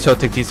base, let's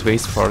attack this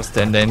base first,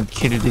 and then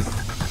kill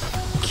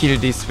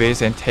this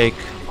base and take.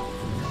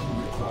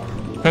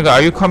 Frank,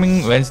 are you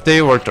coming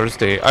Wednesday or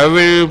Thursday? I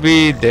will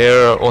be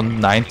there on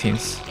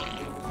 19th.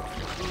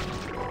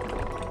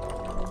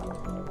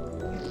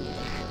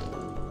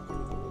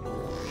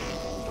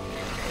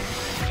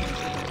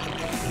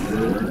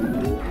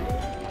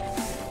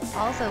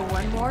 Also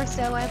one more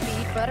so I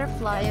beat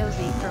Butterfly OZ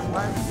for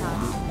months,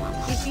 huh?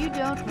 If you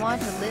don't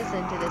want to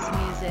listen to this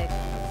music,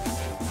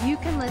 you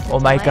can listen Oh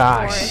to my my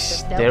gosh,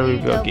 chorus of there we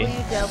go again.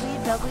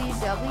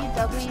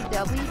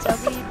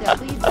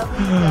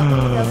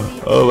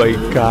 Oh my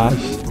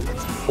gosh.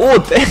 Oh,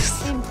 thanks.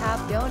 Team top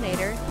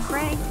donator,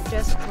 Crank,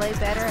 just play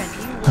better and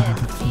you win.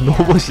 GM.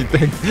 Noboshi,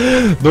 thanks.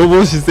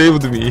 Noboshi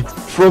saved me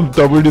from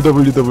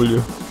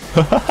www.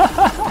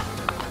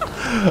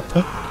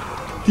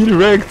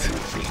 Direct.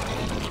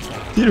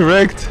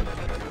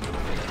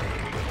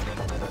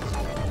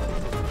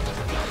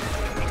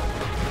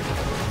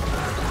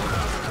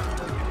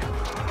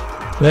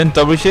 Then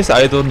WCS?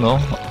 I don't know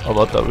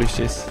about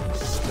WCS.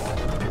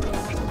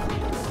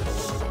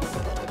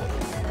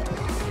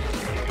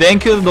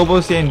 Thank you,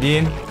 Noboshi and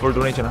Dean, for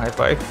donation. High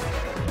five.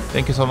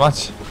 Thank you so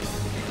much.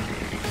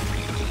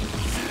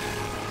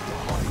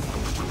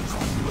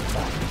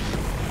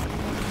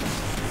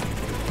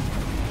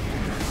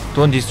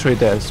 Don't destroy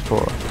the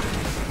Explorer.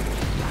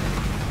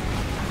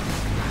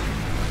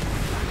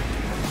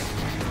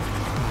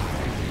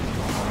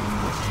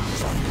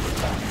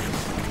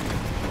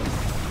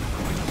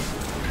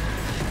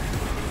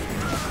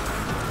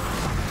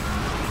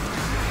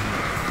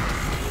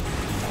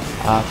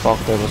 Ah, fuck,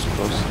 that was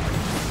close.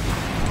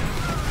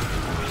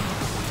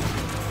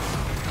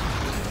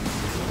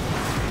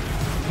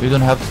 We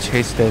don't have to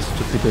chase that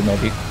stupid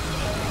medic.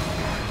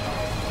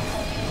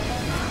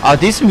 Ah,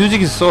 this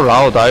music is so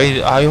loud.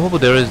 I hope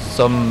there is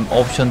some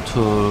option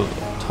to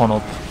turn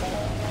up.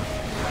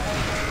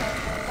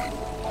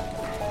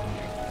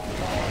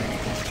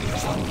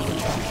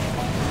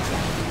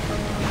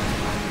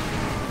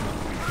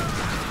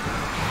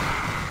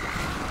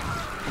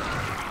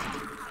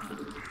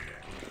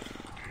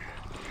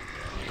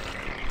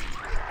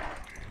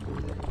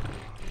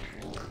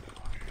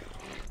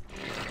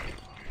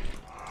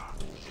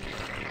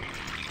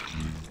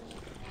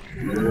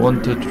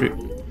 One, two, three.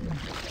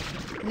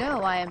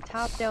 No, I am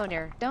top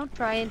donor. Don't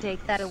try and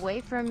take that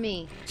away from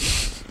me.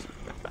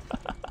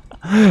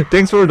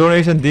 Thanks for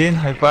donation, Dean.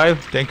 High five.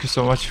 Thank you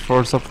so much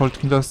for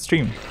supporting the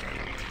stream.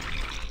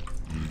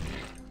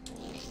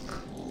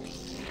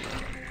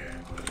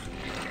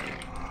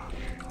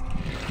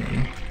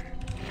 Okay.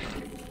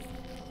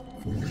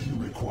 We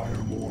require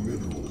more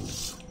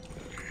minerals.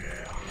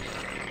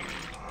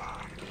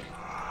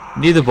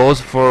 Need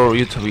both for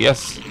YouTube,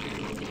 yes.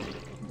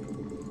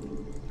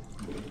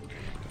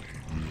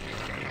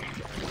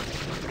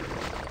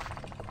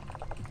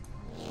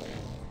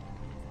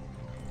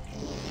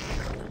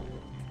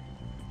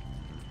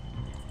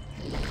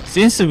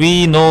 Since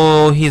we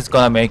know he's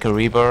gonna make a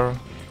river,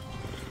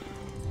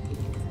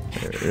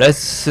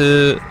 let's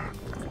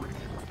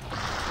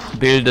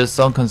build a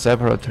sunken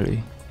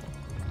separately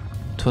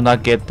to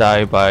not get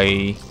died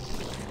by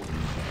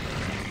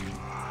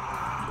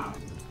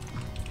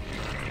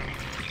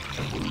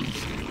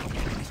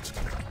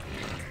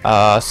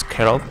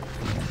Scarab.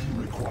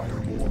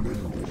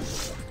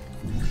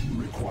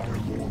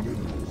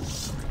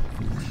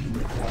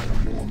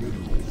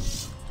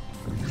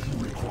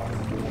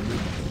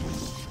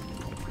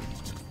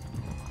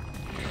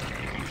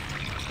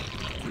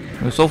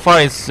 So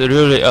far it's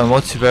really a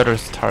much better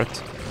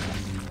start.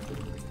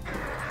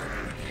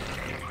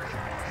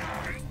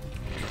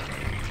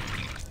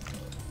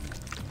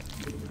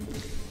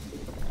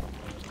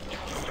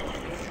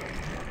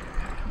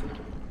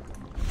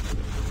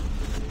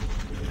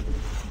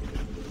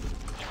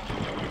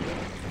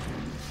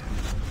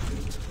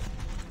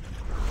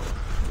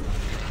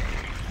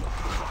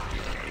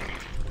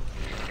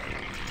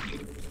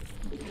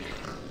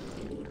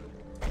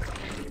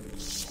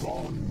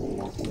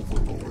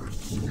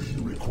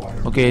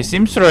 Okay,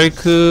 seems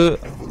like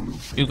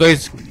you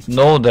guys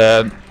know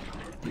that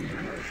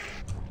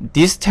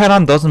this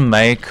Terran doesn't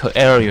make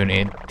air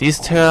unit. This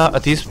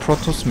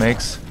Protoss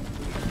makes.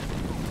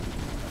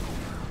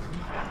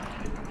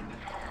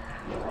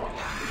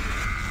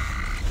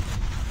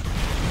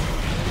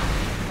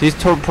 This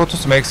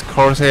Protoss makes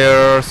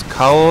Corsair,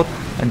 Scout,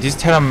 and this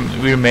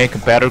Terran will make a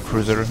battle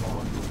cruiser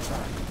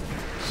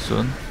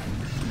soon.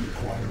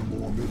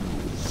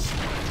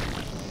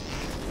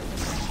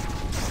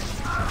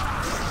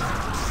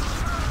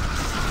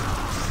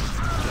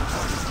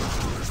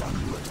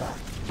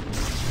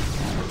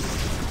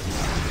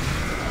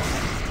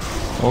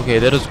 Okay,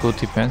 that is good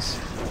defense.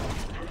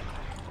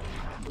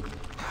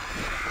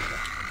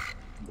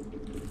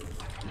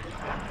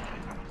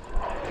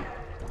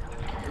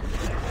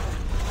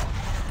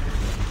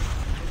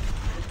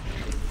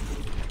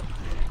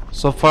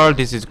 So far,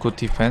 this is good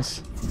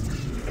defense.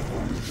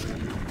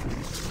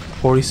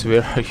 Boris,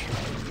 where are you?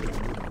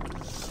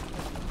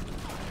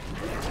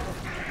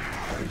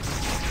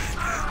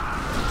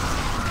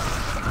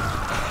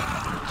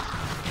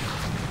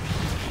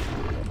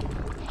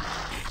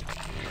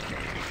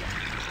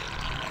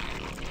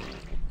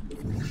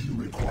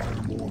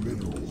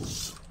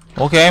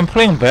 Okay, I'm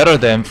playing better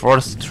than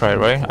first try,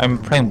 right? I'm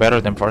playing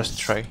better than first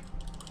try.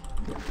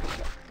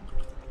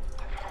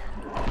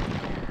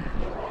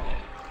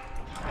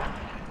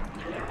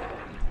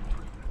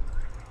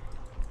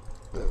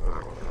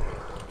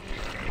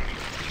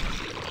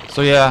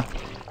 So yeah,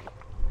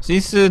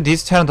 since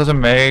this channel doesn't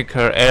make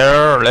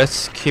error,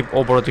 let's keep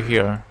overload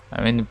here.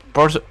 I mean,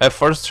 at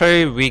first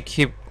try we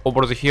keep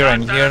overload here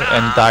and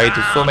died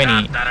so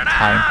many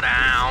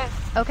times.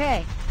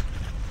 Okay.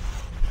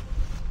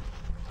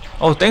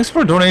 Oh, thanks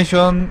for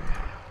donation.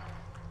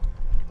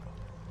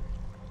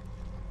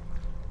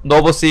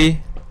 Novosi,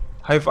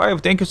 high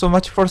five. Thank you so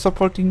much for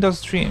supporting the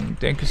stream.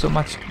 Thank you so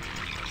much.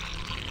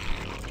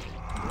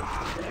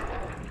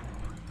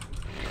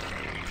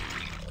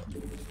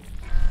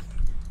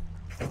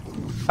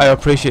 I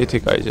appreciate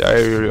it, guys. I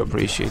really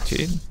appreciate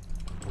it.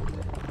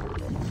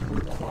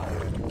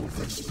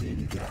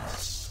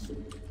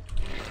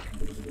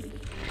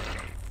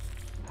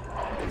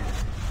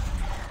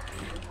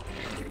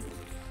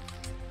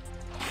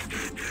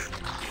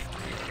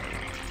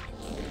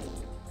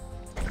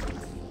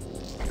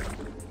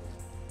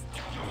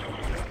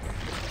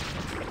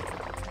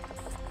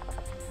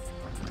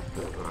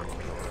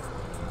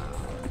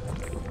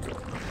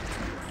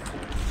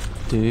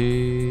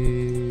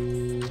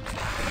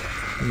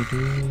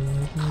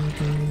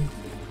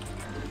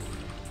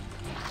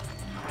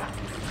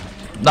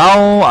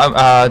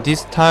 Now,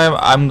 this time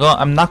I'm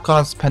not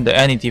gonna spend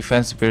any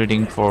defense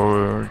building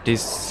for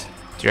this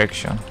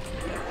direction.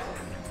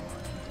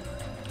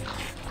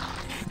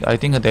 I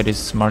think that is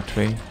smart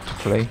way to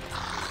play.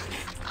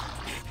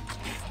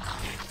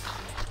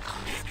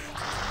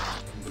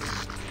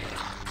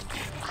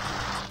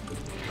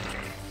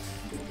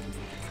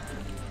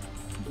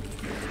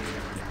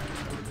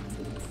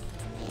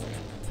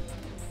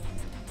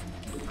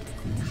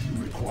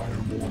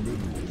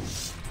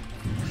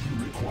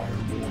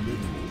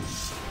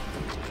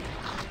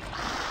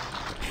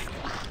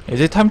 Is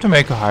it time to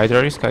make a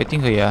Hydra risk? I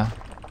think yeah.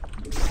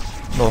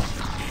 No.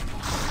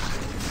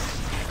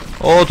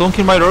 Oh, don't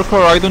kill my lurker.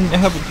 I don't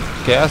have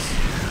gas.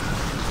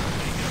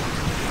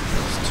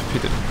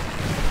 Stupid.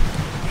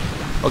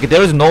 Okay,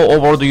 there is no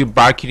overload, you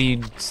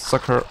Valkyrie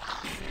sucker.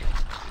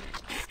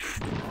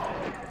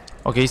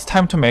 Okay, it's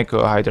time to make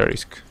a Hydra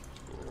risk.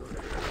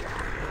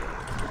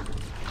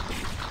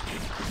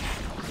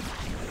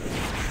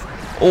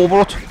 Oh,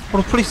 overload.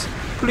 Oh, please.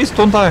 Please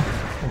don't die.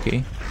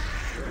 Okay.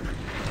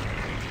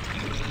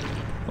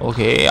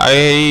 Okay,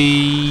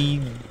 I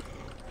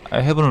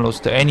haven't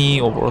lost any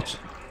overload.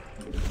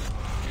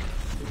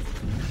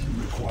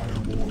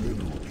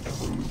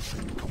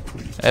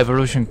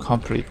 Evolution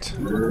complete.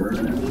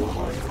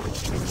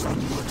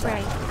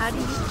 Right, how do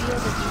you feel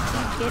that you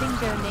keep getting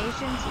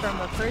donations from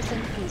a person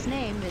whose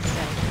name is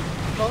so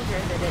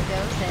vulgar that it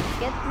doesn't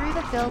get through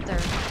the filter?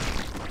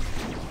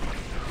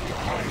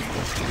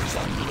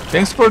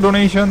 Thanks for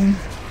donation.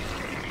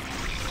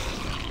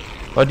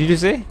 What did you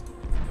say?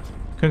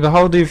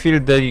 How do you feel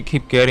that you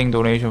keep getting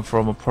donation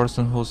from a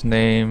person whose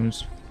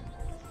names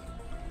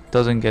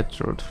doesn't get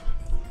through?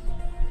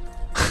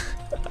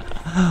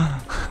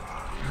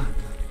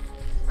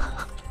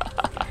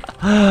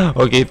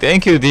 Okay,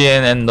 thank you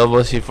DN and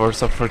Noboshi for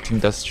supporting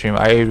the stream.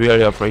 I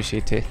really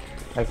appreciate it.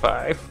 High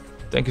five.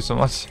 Thank you so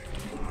much.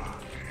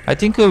 I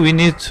think we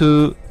need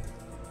to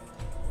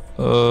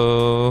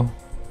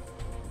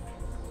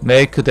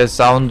make that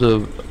sound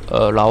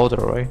louder,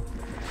 right?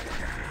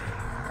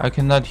 I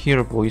cannot hear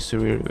a voice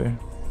really well.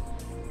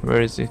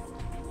 Where is it?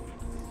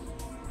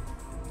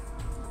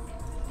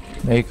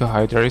 Make a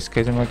Hydra risk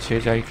as much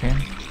as I can.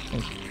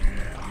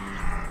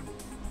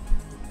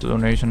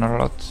 Donation a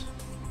lot.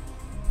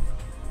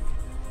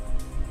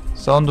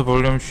 Sound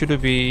volume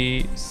should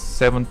be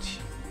 70.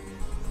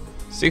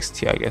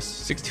 60 I guess.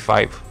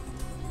 65.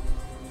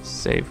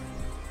 Save.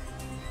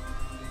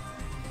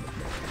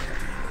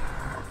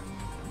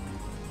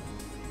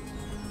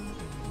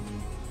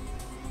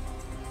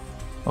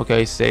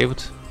 Okay,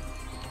 saved.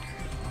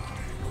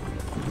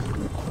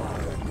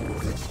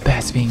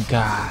 Best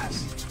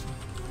gas.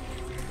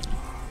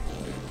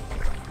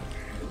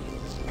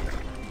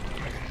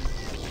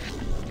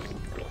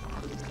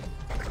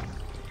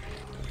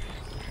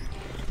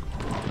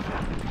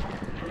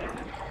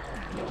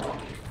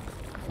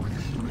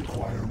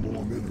 Require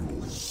more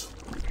minerals.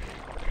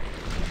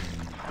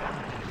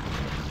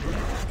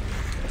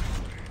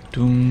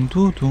 Dum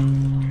dum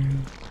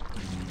dum.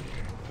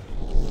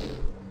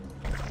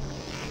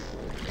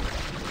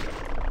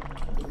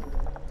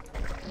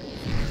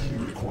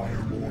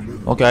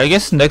 Okay, I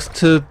guess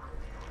next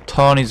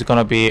turn is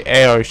gonna be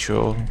air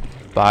show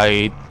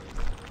by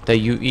the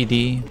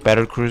UED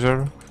battle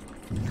cruiser.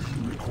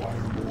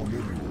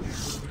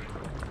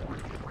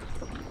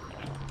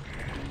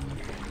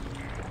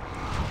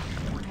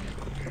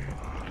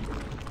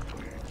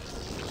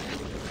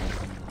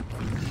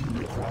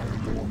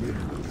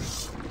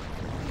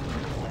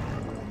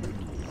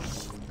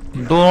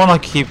 Don't wanna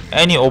keep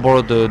any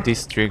over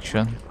this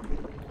direction.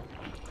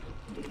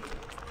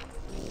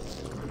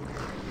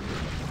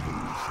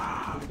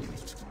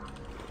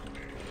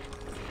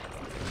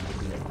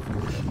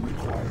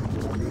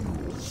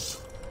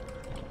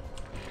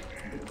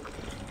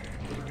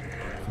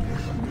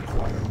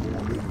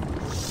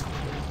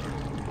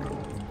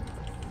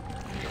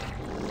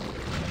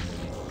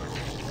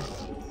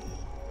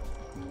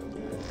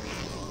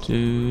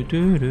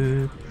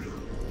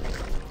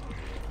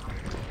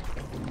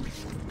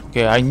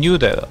 Okay, I knew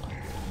that.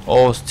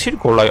 Oh, still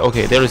go like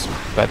okay. There is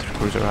battle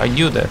cruiser. I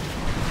knew that.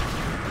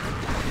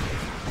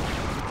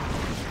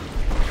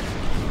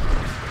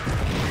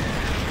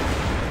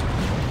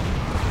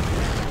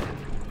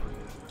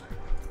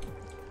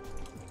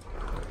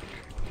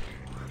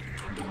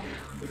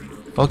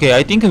 Okay,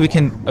 I think we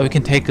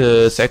can take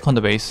a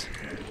second base.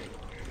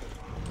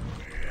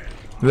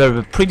 We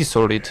are pretty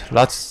solid.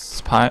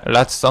 Lots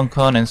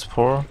sunken and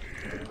spore.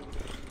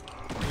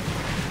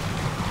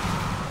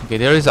 Okay,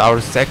 there is our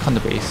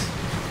second base.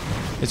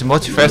 It's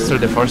much faster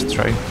than first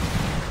try.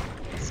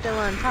 Still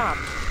on top.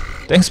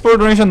 Thanks for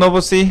donation,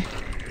 Novosi.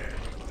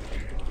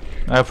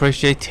 I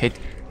appreciate it.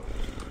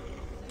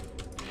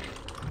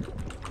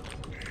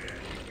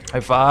 High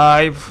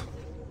five.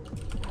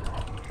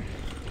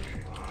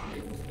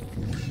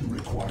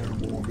 Require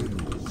more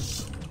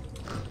minerals.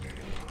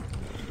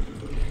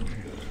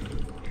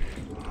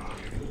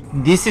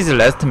 This is the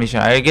last mission.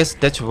 I guess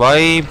that's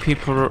why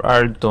people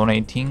are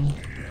donating.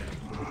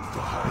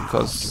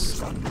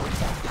 Because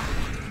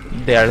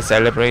they are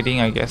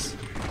celebrating, I guess.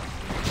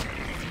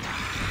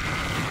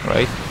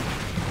 Right?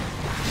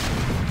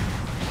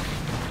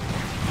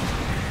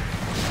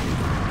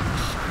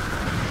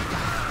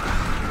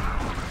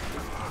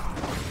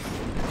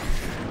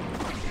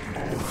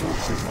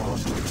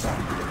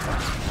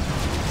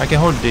 I can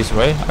hold this,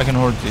 right? I can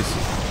hold this.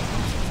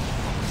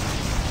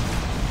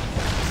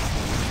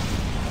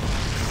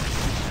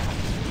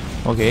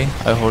 Okay,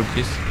 I hold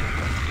this.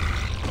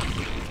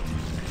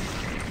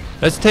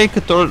 Let's take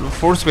a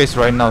force base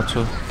right now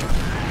too.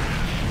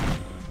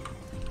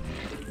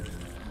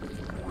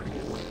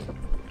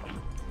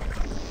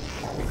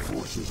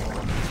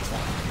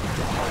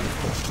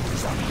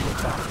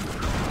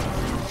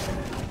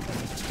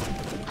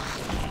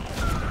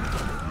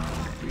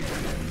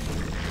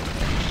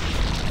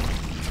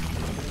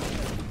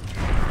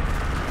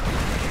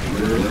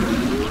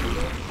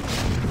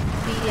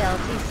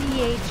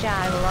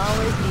 BLTCHI will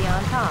always be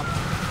on top.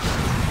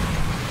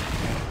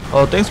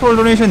 Oh, thanks for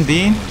donation,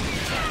 Dean.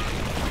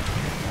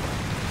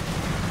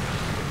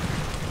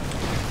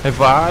 High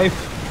five.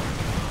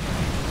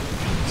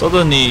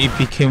 Suddenly it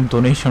became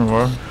donation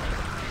war.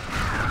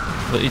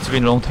 But it's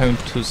been a long time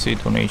to see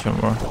donation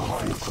war.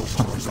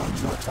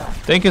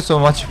 Thank you so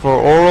much for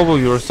all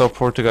of your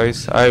support,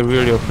 guys. I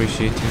really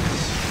appreciate it.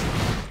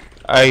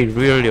 I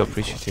really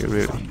appreciate it,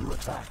 really.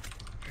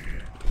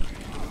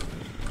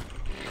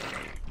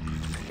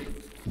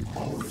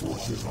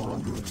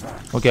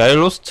 Okay, I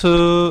lost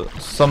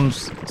some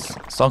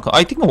sunken.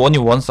 I think only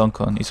one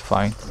sunken is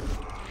fine.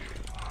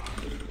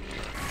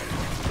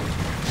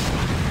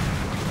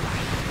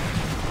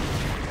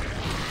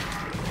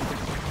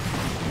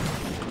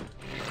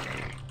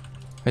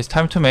 It's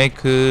time to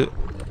make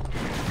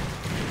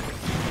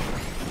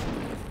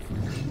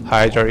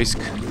Hydra risk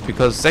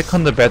because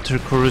second battle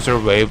cruiser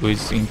wave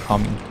is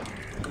incoming.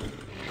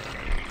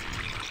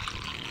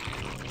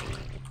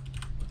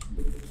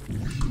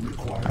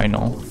 I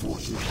know.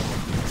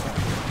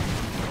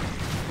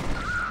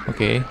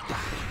 Okay.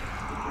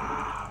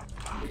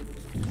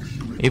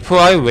 If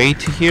I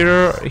wait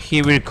here,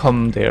 he will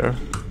come there.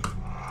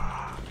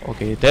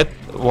 Okay, that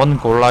one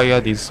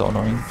Goliath is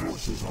annoying.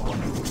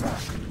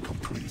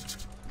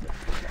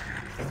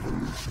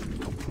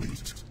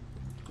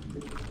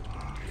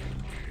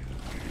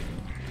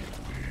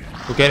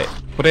 Go get it.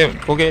 Put him.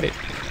 Go get it.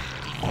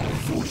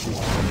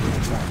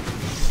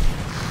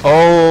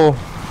 Oh.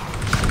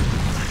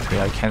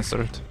 Okay, I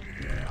cancelled.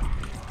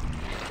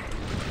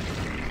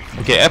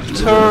 Okay,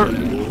 after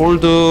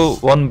hold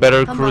one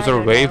battle cruiser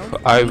wave,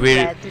 I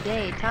will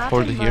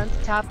hold here.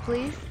 Top,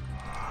 please.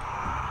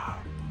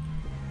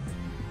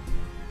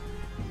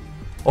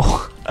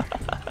 Oh.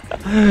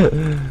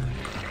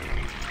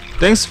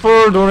 Thanks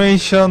for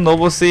donation,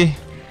 Novosi.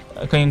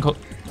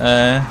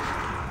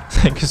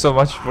 Thank you so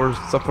much for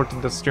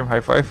supporting the stream. High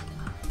five.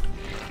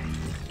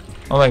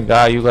 Oh my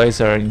god, you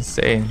guys are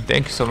insane.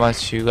 Thank you so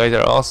much. You guys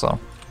are awesome.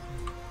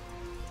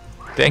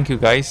 Thank you,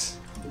 guys.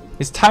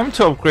 It's time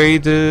to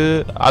upgrade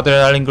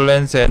adrenaline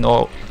glands and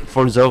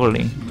for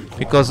juggling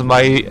because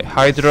my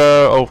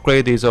Hydra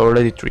upgrade is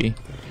already 3.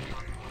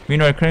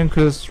 Meanwhile,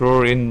 Crank's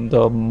roll in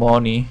the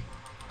money.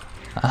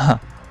 Oh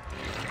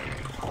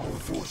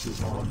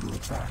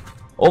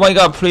my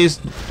god, please.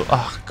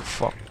 Ah,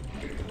 fuck.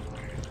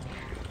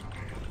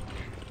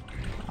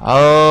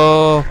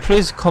 Oh,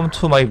 please come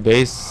to my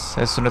base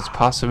as soon as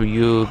possible,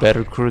 you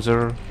battle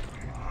cruiser.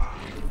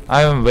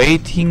 I am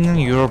waiting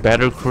your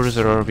battle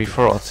cruiser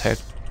before attack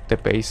the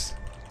base.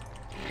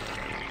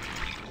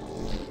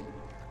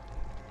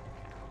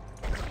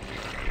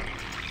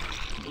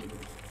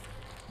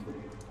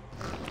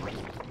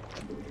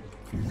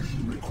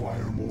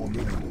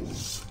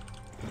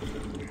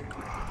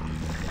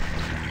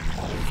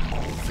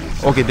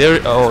 Okay, there.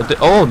 Oh,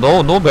 oh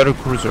no, no battle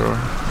cruiser.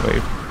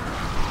 Wait.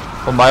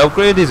 Oh, my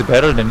upgrade is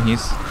better than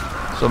his.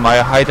 So my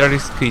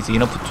hydraulic is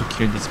enough to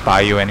kill this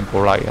Bio and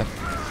Goliath.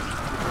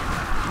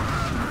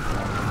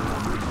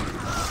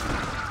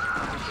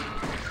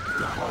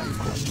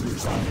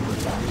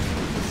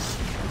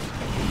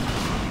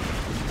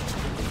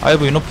 I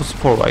have enough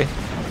support, right?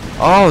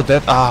 Oh,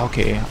 that. Ah,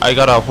 okay. I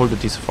gotta hold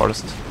this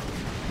first.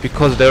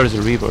 Because there is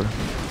a river.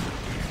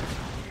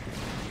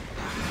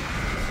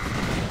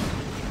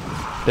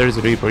 There is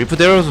a river. If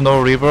there was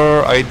no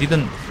river, I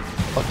didn't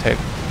attack.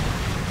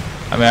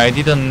 I mean, I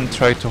didn't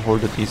try to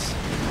hold this.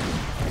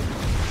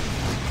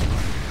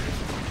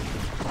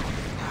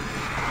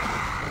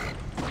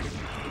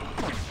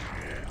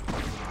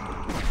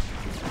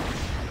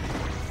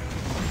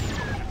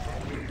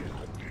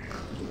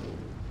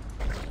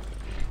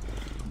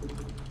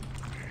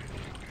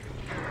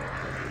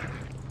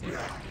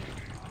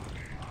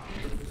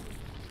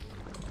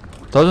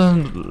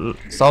 Doesn't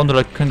sound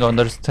like can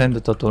understand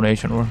the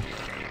donation or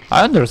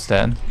I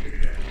understand.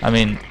 I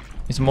mean,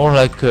 it's more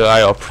like I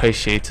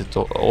appreciate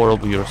all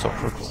of your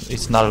support.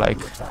 It's not like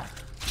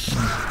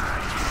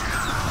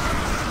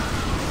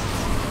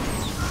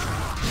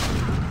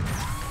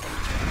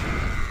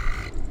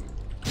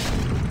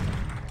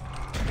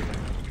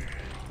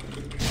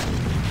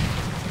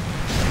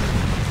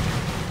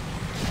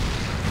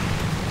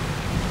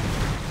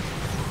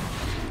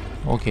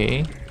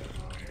okay.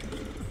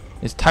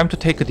 It's time to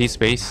take this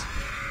base.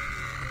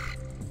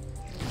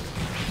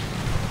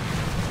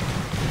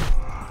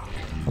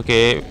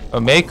 Okay,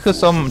 make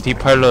some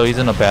depiler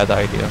isn't a bad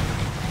idea.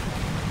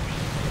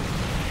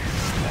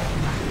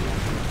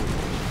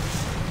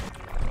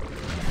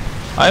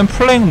 I'm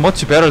playing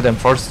much better than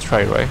first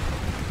try, right?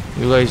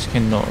 You guys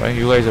can know, right?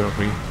 You guys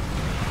agree.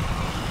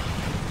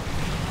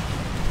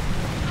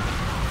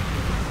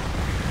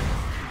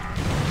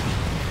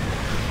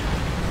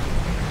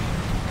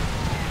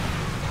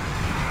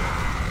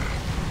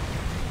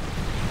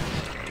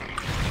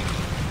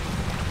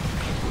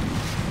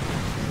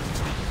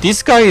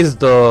 This guy is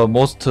the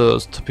most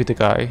stupid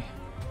guy.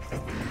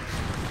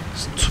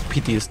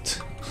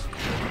 Stupidest.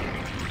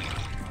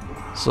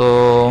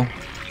 So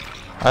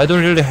I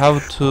don't really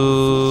have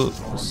to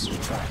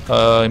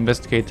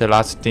investigate the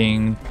last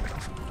thing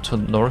to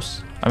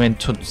north. I mean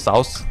to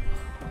south.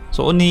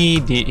 So only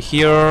the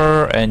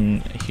here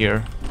and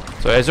here.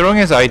 So as long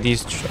as I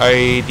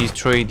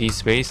destroy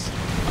this base,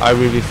 I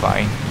will be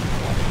fine.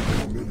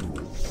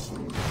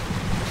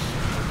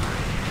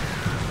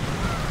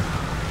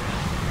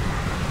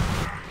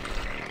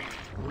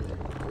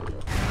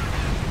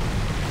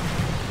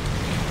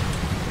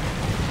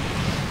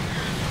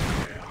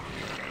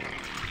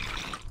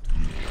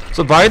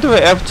 So by the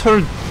way,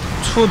 after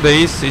 2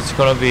 days it's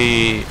gonna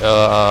be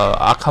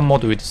Arkham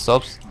mode with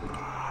subs.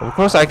 Of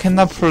course I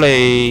cannot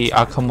play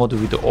Arkham mode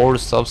with all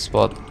subs,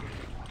 but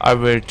I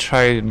will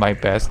try my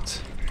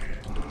best.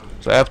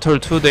 So after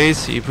 2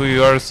 days, if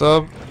you are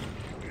sub,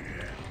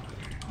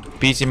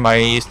 visit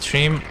my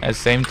stream at the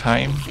same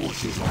time.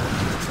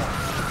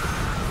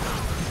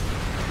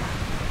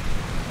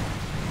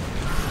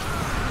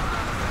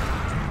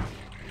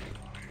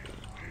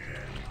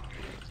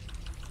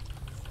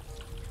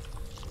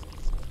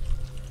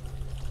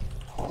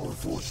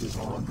 Forces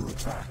are under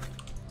attack.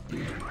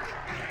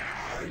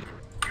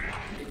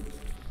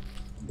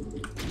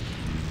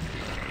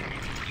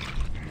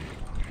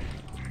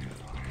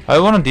 I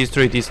want to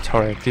destroy this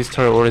turret. This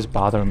turret always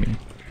bother me.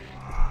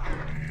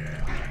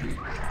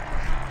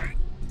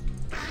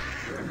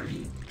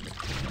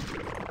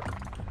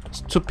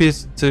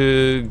 Stupidest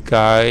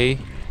guy.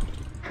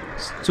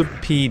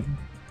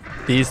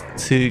 Stupidest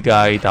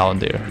guy down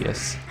there.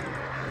 Yes.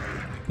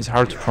 It's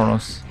hard to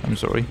pronounce. I'm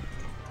sorry.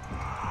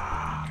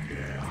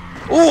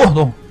 Oh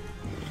no!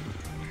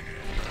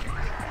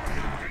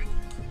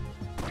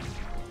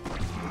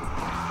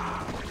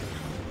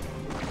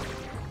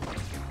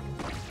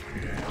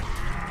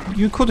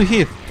 You could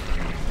hit.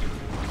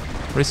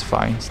 But it's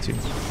fine still.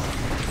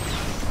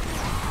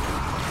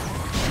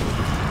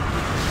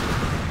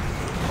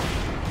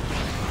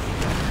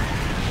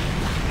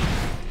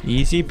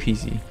 Easy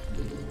peasy.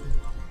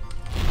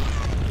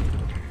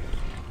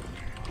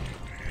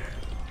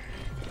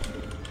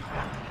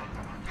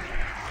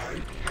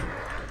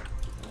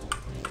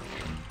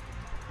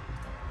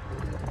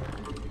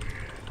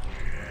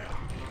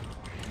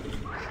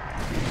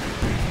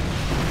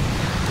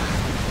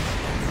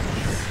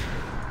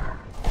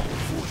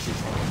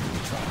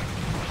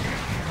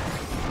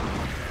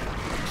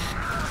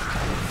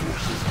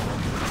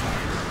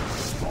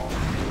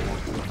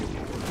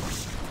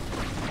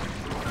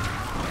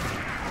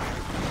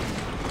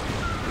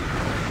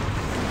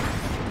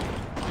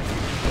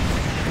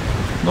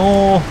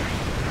 No.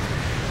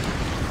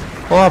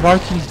 Oh,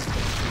 Barky.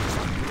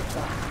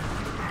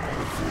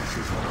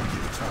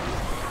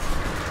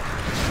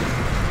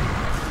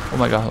 Oh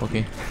my god,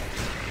 okay.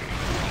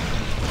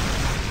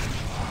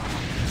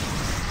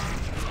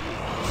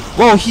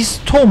 Wow, he's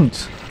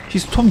stormed.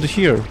 He's stormed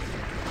here.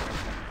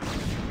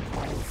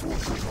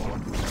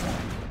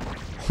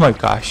 Oh my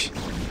gosh.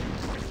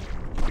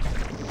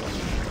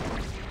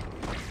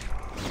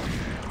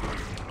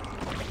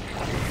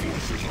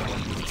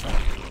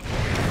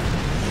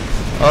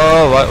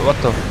 what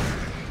the?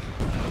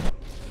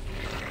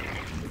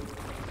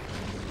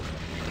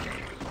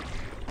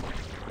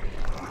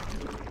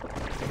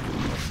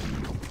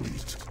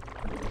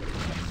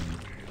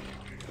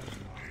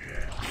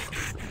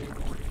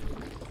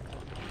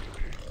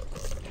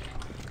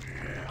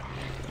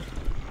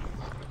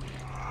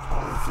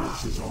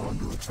 Forces are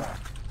under attack.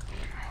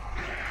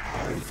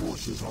 Our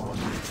forces are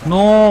under attack.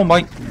 No,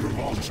 my. Nuclear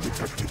launch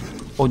detected.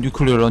 Oh,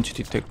 nuclear launch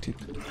detected.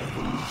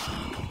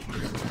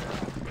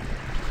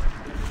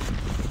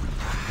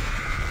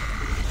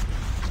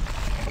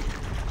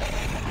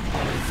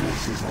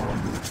 Forces are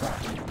under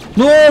attack.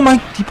 No, my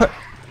D8.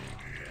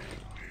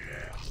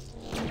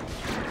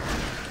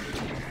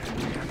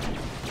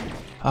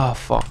 Ah,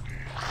 fuck.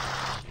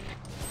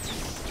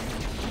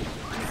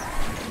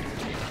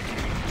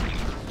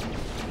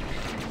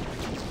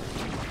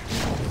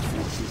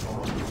 Forces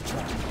are under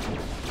attack.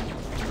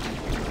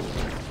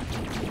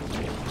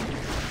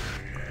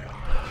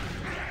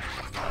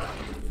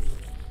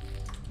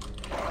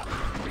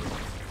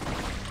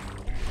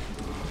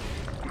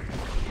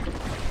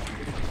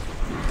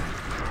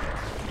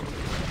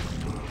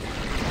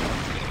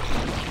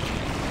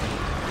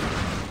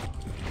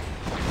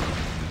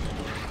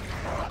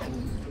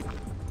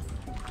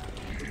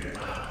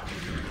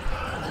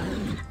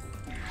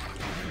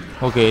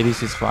 Okay,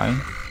 this is fine.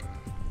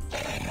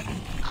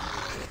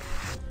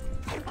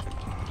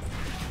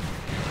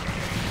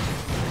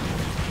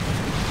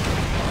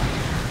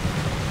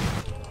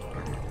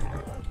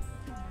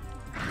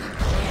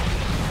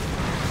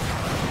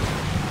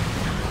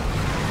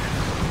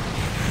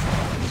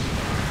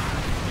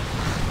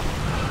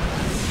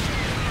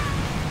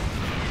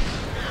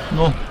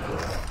 No.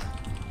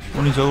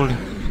 Only juggling.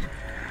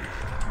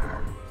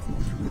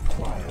 We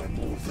require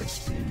more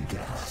Vespine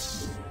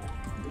gas.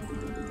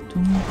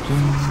 Dum,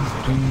 dum,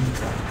 dum.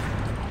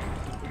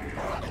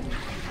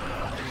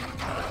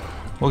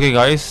 Okay,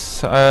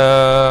 guys,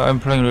 I'm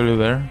playing really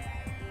well.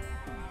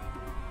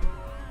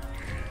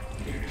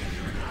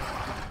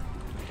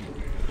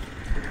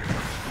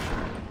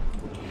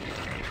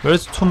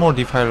 Where's two more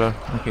defiler?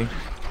 Okay.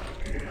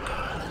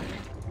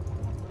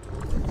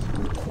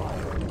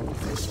 Require more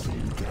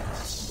Vespine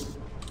gas.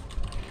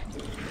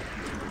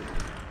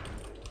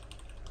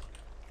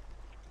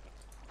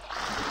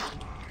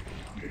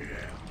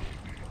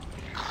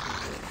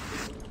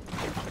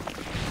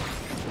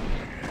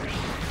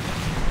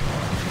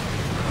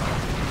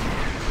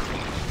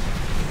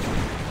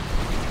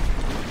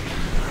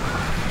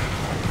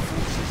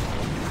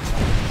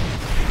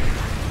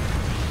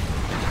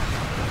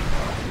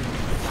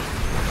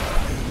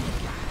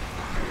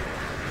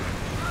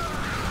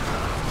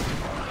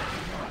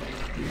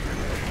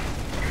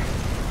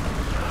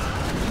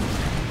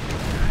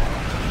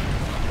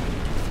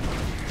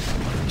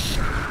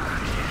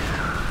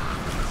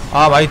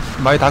 Ah,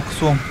 my dark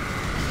song.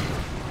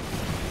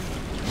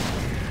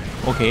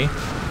 Okay,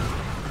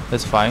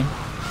 that's fine.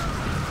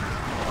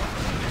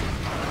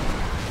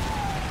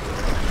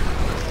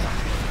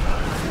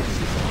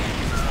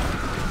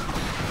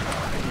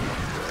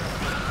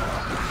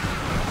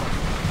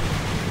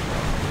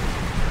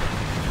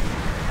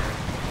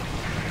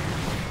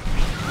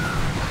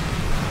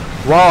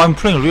 Wow, I'm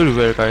playing really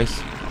well,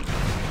 guys.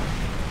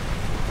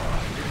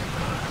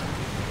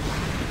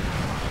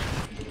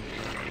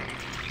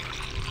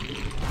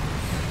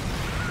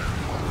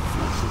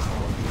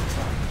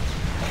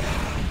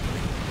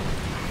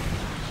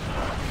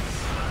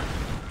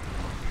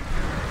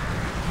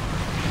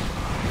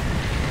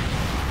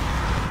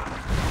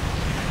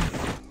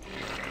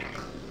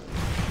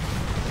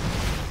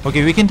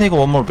 Okay, we can take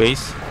one more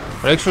base,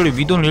 but actually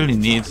we don't really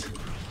need.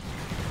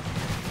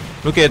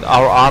 Look at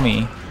our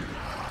army,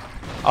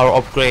 our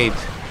upgrade.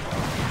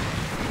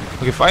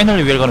 Okay,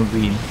 finally we're gonna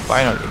win,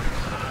 finally.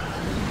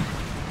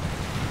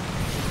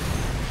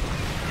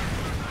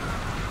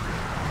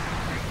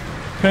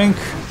 Crank,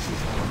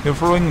 you're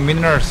following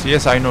minerals.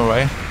 Yes, I know,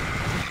 right?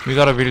 We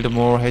gotta build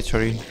more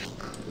hatchery.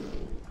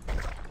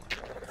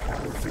 Our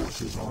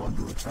forces are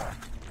under attack.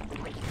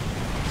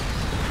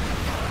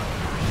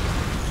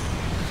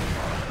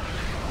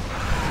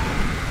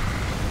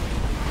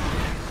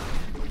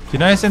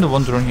 Did I send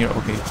one drone here?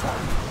 Okay.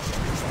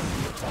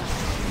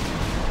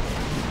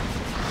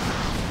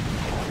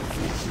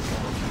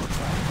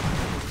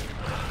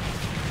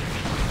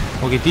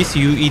 Okay, this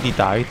UED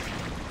died.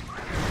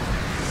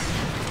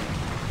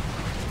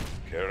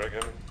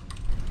 Kerrigan,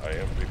 I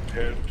am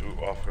prepared to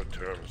offer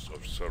terms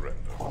of surrender.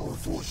 Our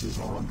forces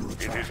are under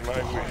It attack. is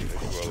my wish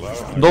that you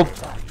allow my Nope.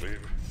 people to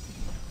leave.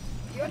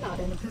 You're not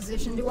in a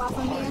position to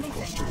offer me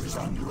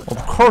anything, Admiral. Of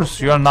course,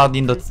 you are not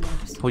in the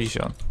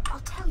position. I'll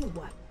tell you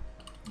what.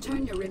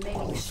 Turn your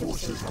remaining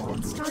ships around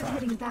and start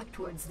heading back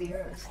towards the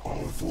Earth. Our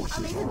I'll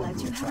forces even are let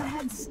under you have a attack.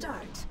 head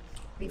start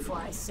before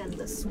I send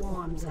the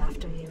swarms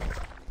after you.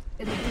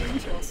 It'll be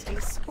interesting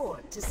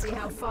sport to see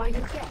how far you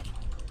get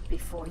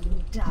before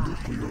you die.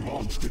 Nuclear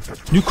launch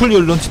detected. Nuclear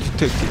launch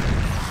detected.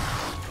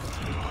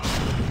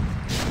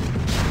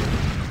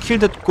 Kill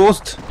that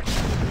ghost.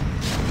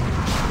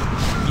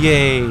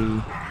 Yay.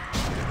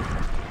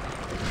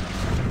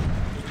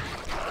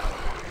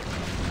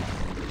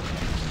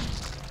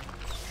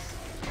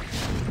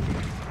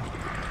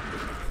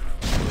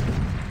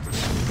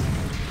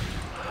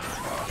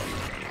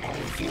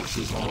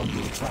 forces are under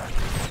attack.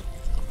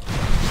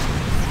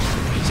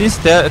 Since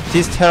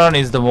this Terran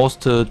is the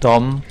most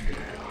dumb,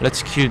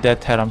 let's kill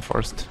that Terran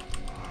first.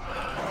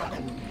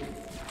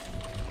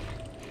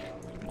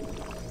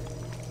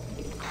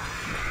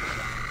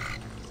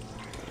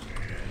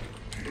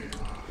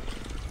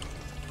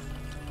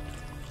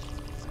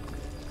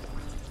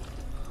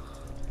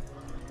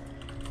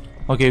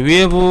 Okay, we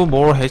have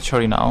more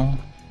hatchery now.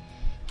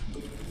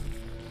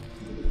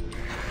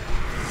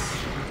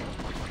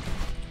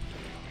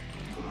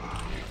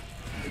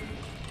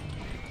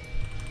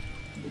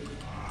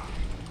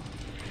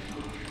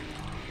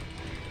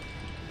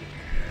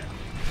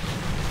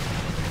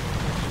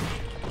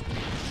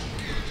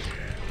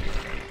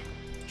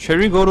 Shall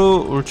we go to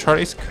Ultra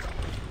Risk?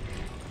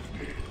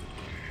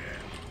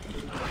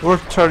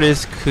 Ultra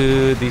Risk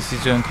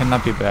decision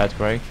cannot be bad,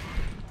 right?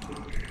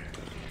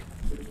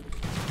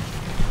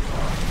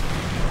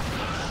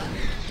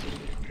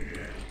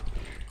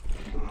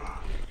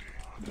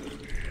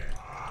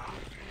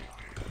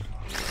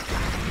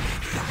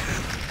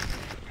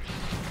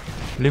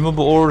 Remove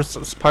all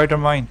spider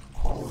mine.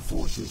 Our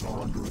forces are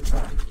under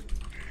attack.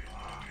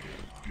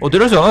 Oh,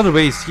 there's another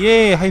base.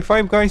 Yay! High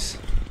five, guys.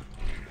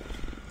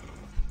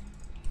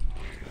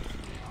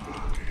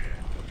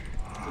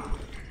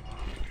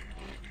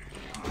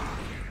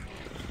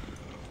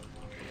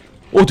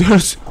 Oh,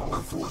 there's.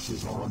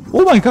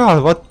 Oh my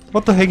god!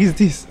 What the heck is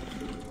this?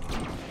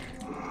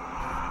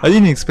 I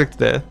didn't expect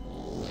that.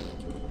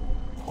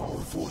 Our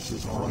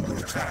forces are under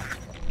attack.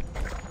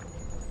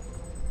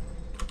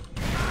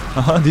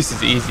 This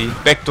is easy.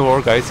 Back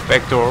door, guys.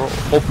 Back door.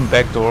 Open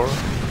back door.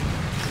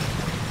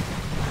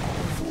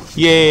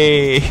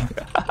 Yay!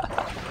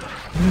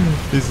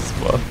 This is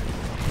fun.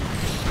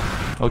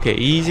 Okay,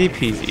 easy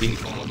peasy.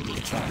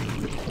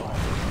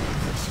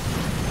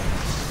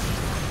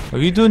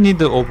 We do need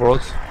the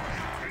overload.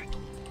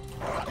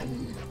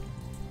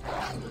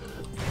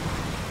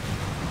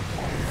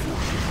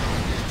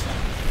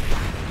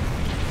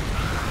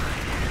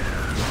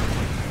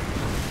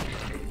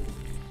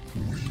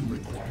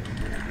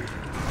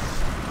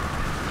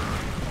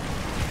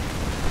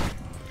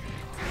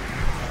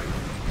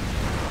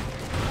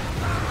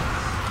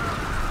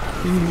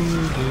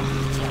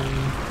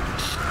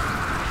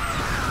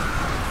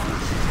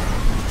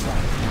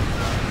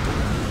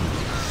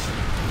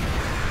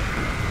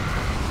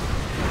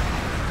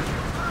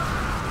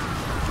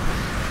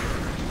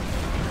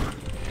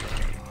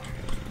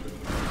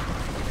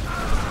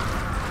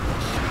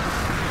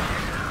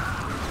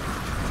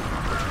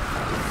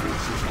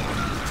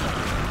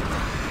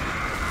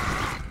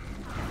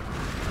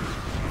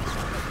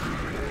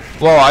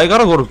 Wow, I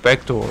gotta go to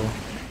back door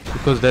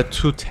because that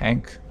 2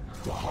 tank.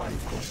 The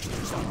hive cluster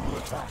is under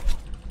attack.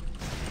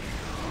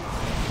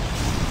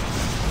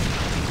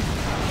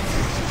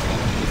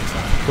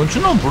 Don't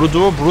you know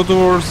Brood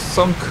Door,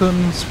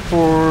 Sunken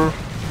Spore,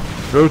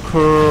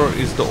 Lurker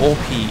is the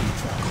OP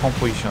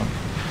composition.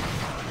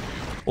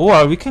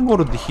 Or we can go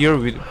to here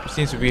with,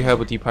 since we have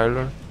a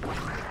depiler.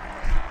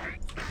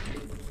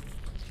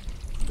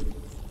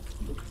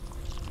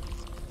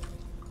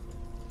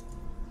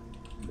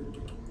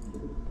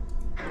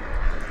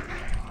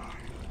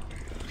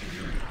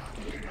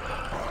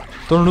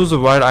 Don't lose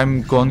while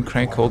I'm gone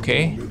crank,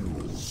 okay?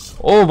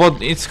 Oh, but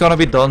it's gonna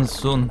be done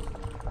soon.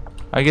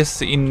 I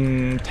guess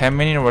in 10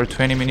 minutes or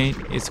 20 minutes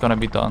it's gonna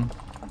be done.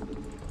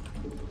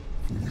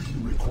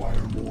 We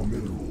require more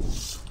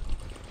minerals.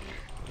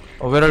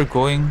 Oh, where are you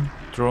going?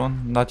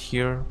 Drone, not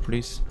here,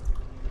 please.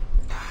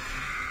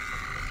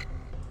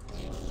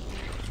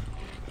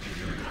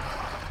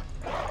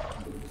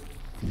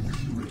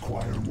 We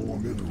require more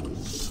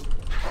minerals.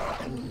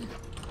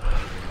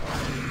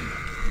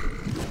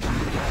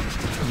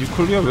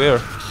 Nuclear where?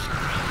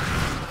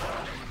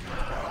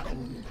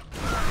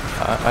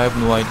 I have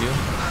no idea.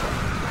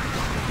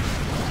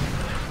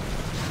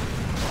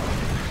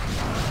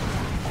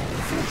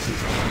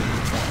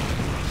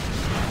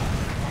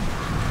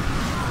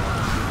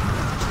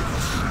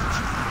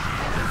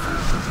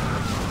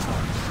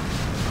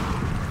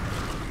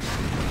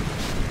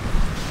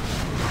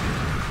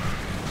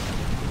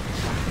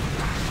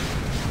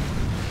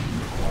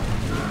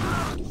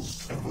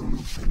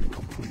 Evolution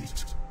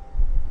complete.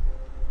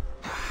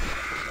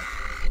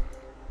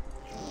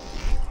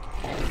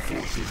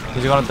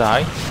 Is he gonna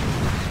die?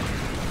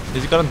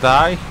 Is he gonna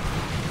die?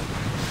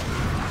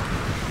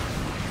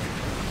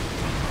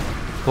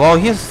 Wow,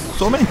 he has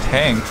so many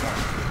tanks.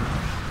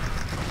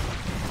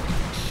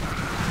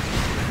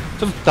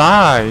 Just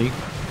die.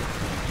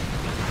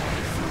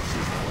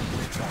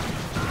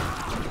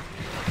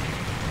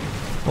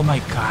 Oh my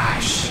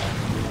gosh.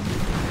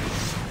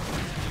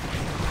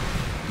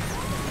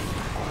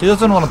 He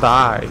doesn't wanna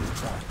die.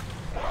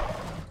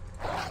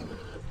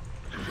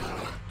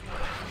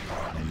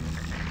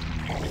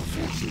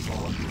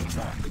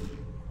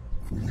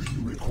 We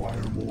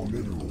require more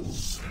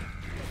minerals.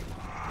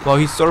 Wow,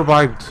 he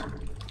survived.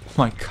 Oh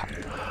my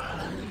god.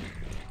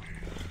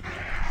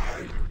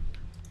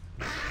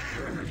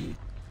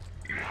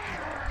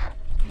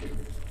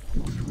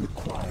 We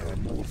require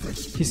more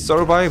vegetables. He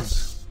survived.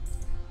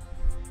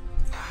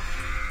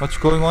 What's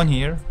going on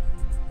here?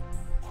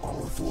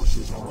 Our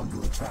forces are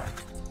under attack.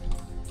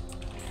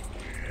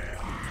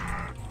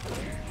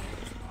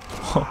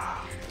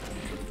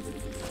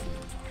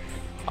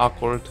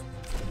 Awkward.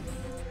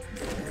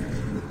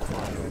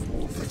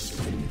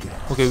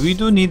 Okay, we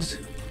do need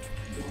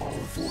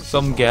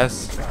some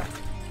gas.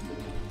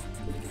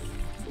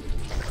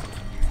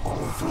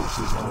 Our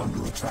forces are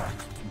under attack.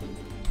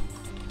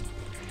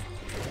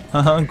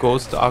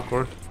 Ghost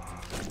awkward.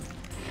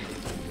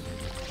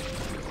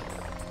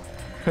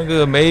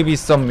 Maybe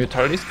some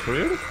Mutalis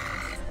career?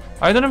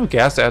 I don't have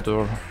gas at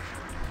all.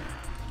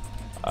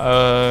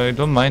 I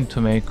don't mind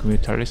to make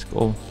Mutalis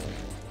go.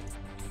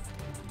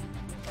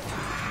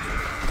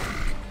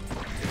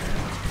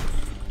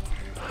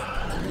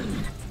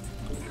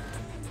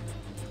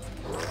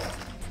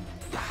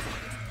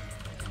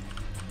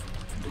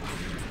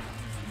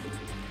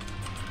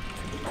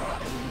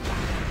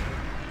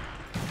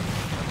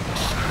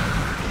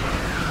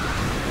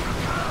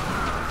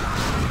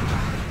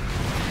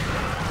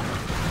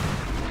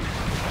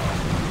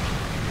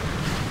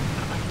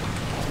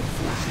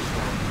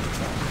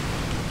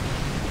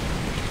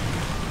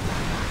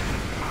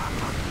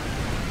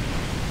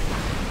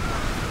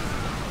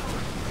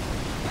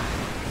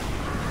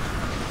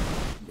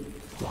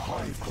 The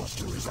hive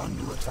cluster is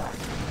under attack.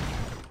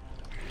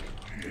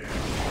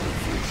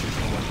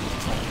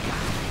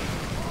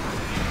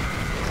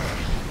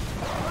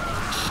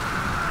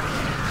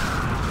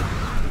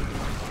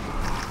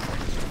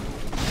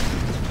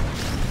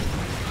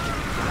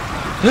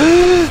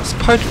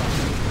 Spider.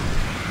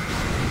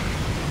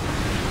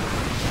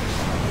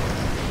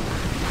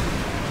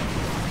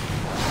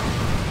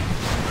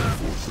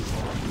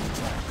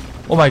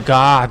 Oh my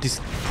god, this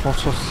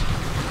Protoss.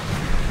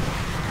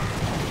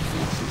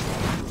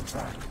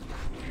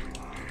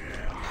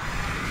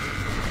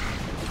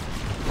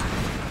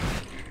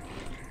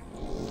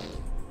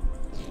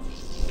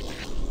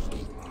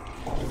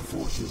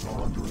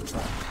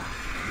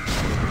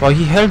 Well,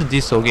 he held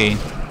this again.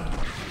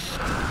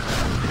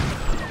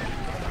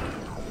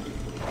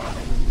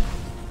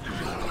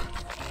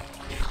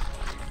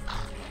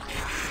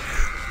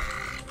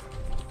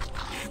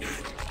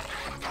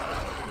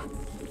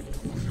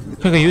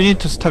 Okay, you need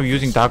to stop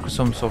using Dark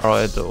Storm so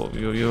far.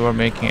 You are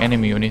making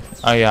enemy unit.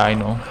 Ah, yeah, I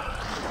know.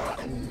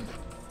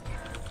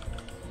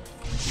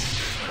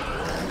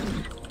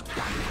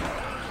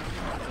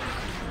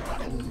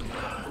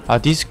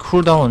 This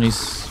cooldown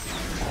is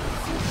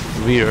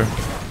weird.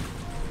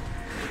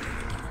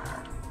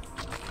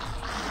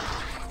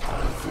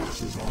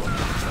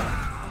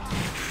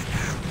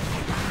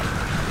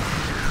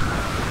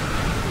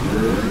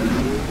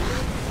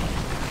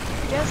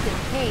 Just in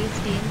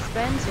case Dean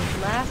spends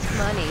his last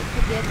money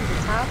to get to the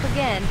top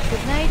again.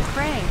 Good night,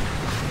 Frank.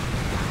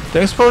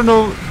 Thanks for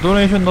no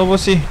donation,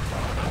 Novosi.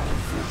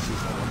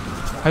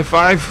 High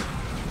five.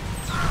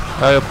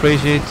 I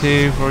appreciate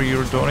it for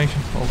your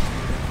donation. Oh,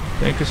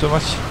 thank you so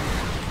much.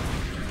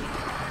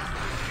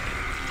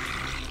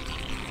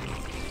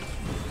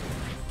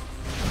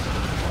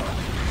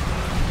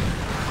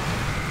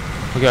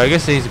 Okay, I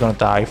guess he's gonna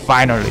die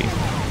finally.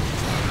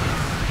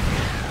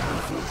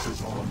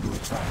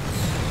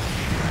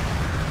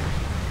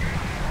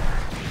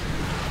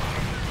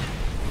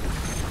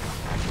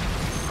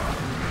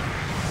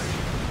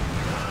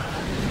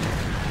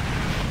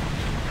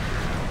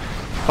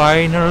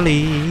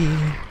 Finally.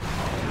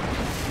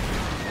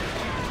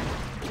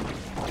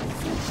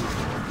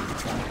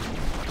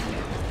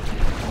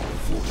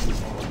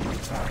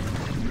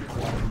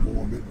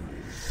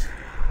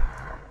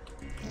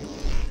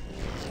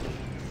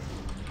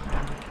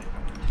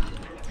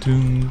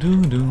 Doom,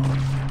 doom, doom.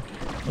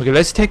 Okay,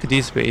 let's take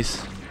this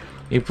base.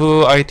 If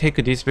I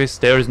take this base,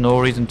 there is no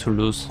reason to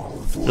lose.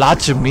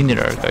 Large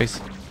mineral, guys.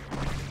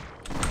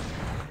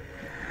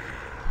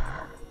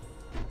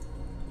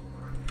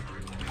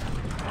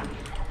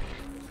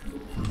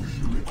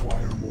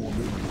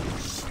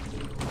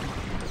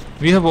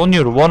 We have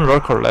only one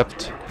lurker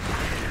left.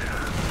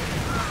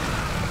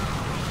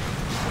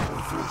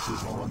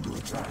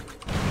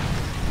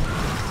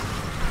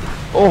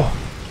 Oh!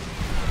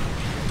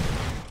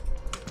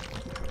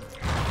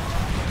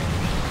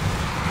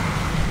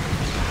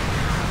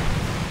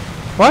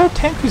 Why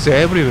tank is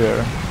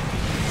everywhere?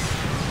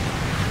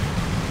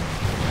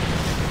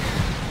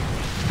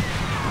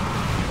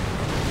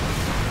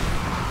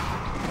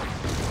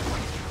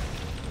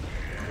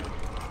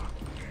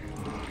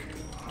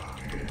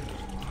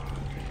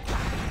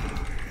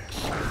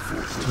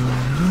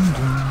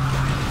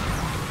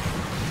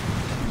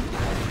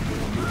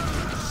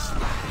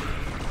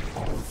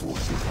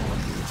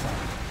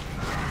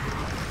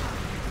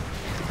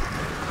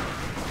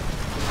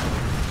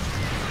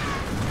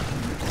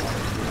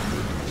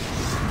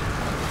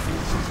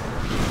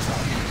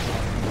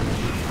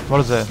 What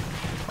is that?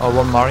 Oh,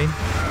 one marine?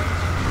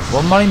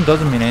 One marine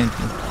doesn't mean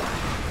anything.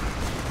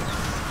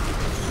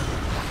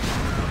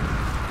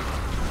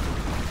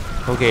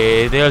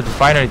 Okay, they are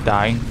finally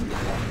dying.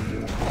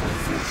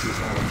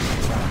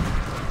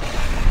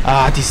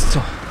 Ah, this is a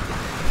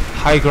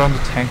high ground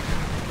tank.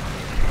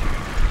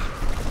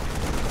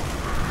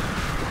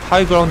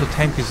 high ground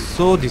tank is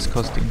so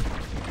disgusting.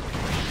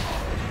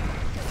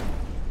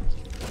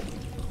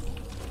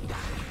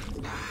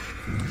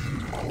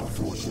 Our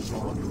forces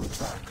are under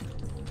attack.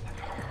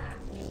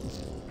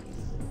 Evolution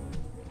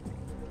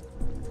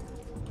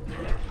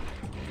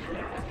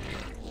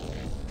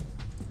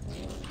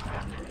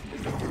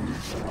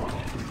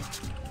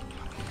complete.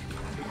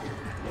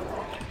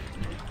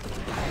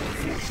 Our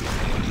forces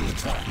are under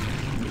attack.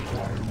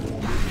 Require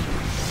more minerals.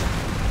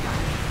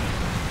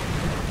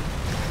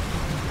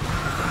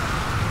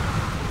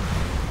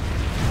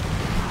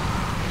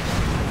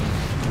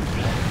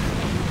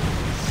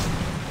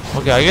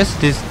 Okay, I guess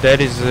that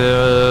is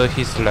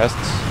his last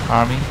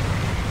army.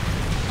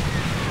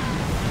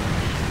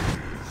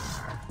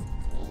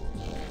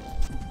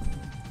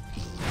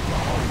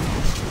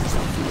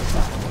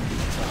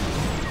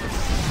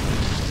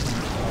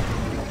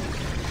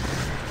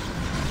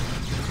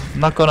 I'm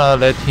not gonna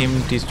let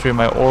him destroy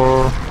my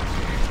ore.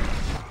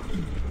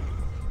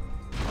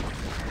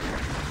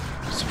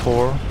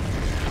 Spore.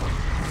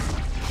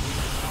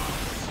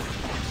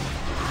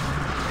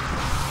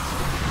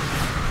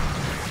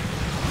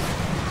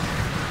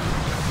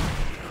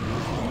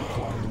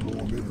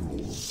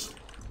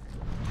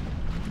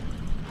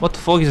 What the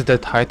fuck is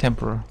that high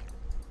temper?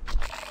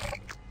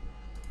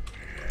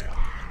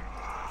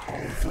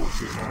 Our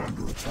forces are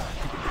under attack.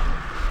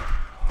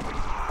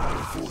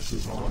 Our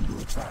forces are under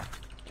attack.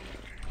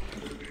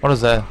 What is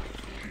that?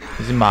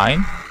 Is it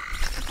mine?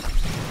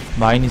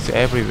 Mine is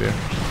everywhere.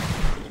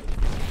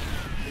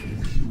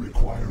 We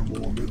require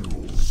more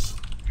minerals.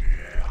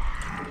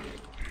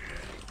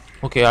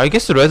 Okay, I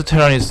guess the red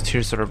Terran is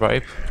still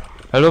survive.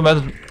 Hello,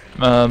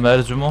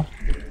 Madzumo.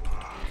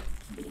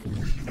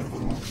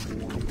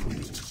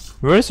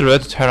 Where is the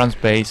red Terran's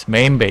base?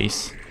 Main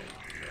base.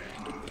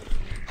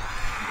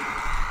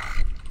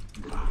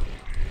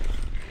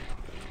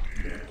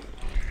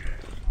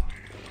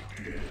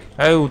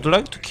 I would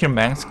like to kill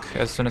Mansk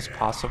as soon as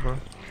possible.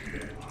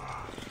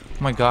 Oh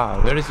my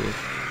god, where is it?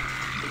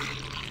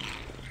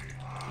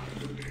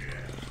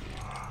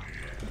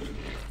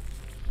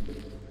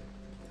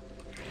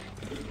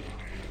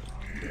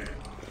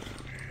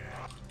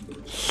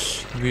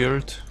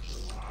 Weird.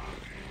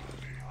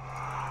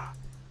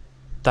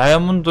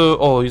 Diamond.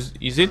 Oh,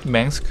 is it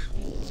Mansk?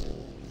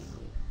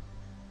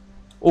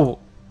 Oh,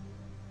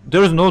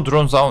 there is no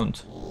drone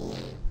sound.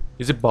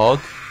 Is it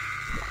bug?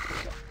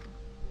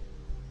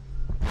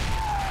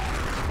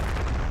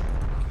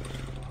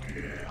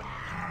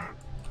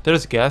 There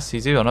is gas.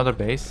 Is it another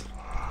base?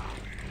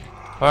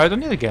 Oh, I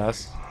don't need a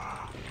gas.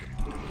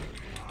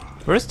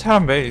 Where's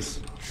Terran base?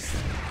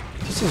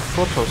 This is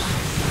Protoss.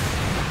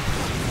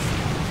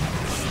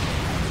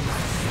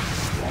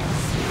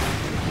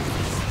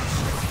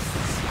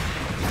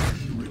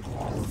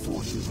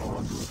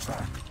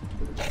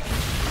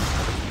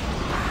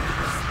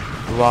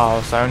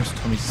 Wow, Siren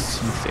Storm is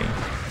insane.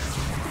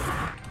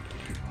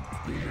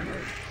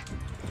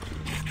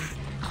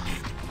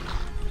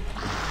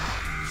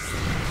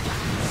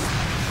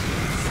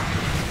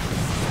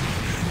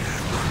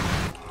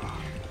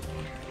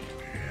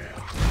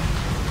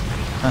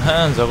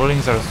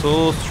 Zerglings are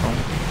so strong.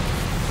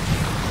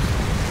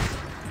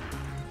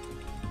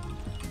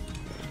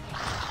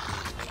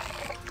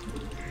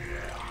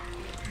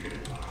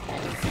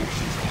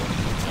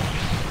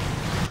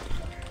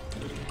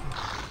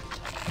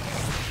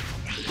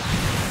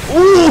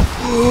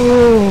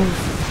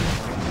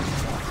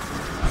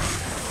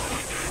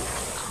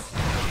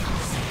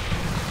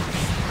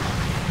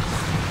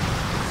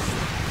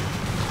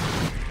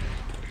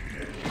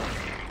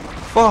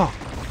 Fuck!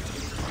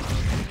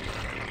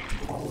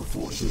 Our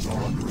forces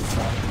are under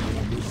attack.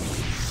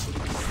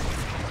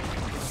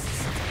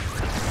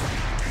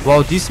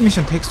 Wow, this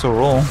mission takes so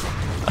long.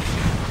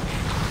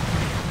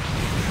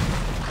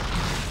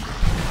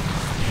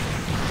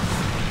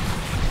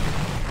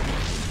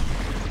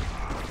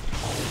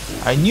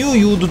 I knew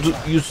you would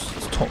use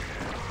stone.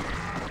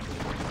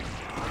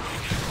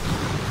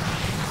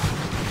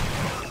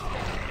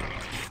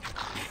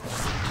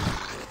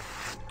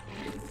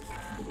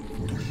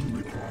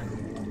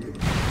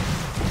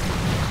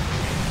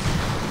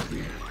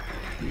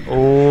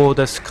 Oh,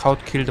 the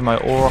scout killed my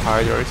ore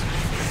hiders.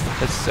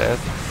 That's sad.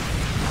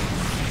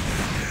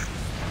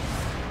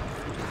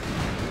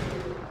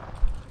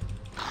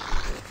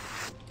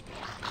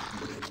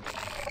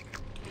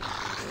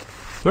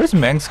 Where's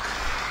Mansk?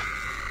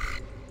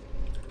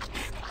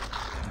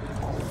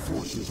 Our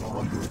forces are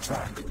under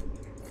attack.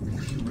 We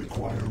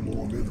require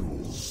more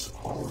minerals.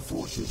 Our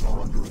forces are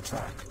under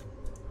attack.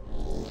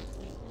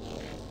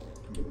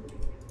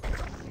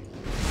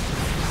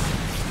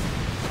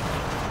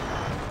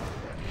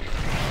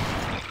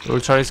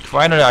 Ultralisk.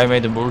 Finally, I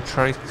made a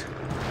Ultralisk.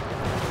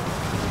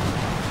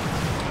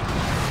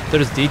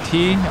 There is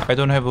DT. I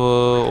don't have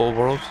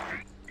overalls.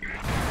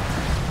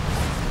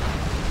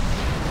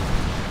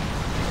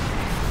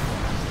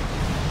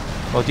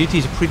 Oh, DT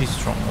is pretty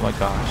strong. Oh my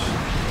gosh.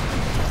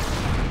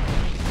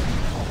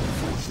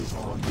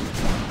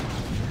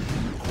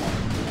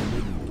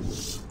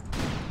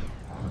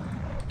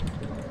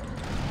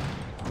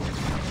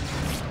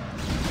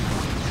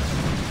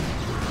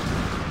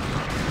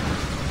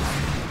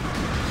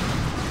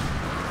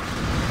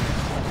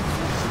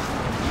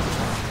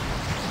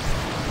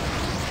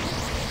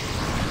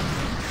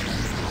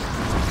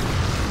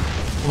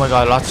 my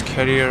god, large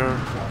carrier.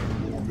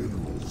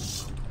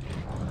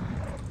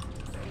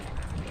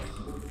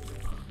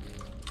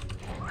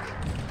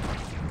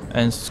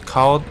 And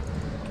scout.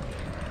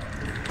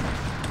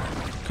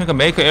 Can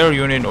make an air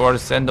unit or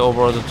send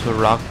over to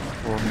rock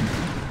for him.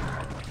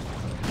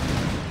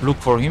 Look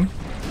for him.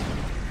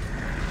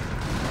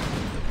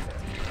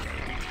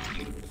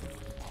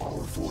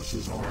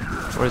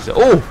 Where is it?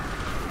 Oh!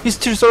 He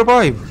still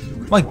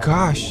survived! My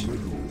gosh!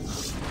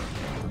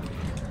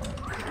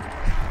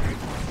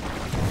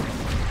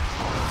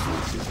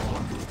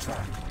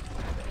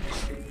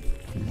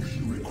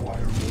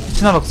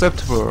 It's not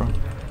acceptable.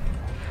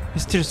 He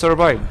still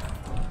survived.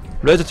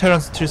 Red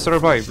Terran still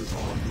survived.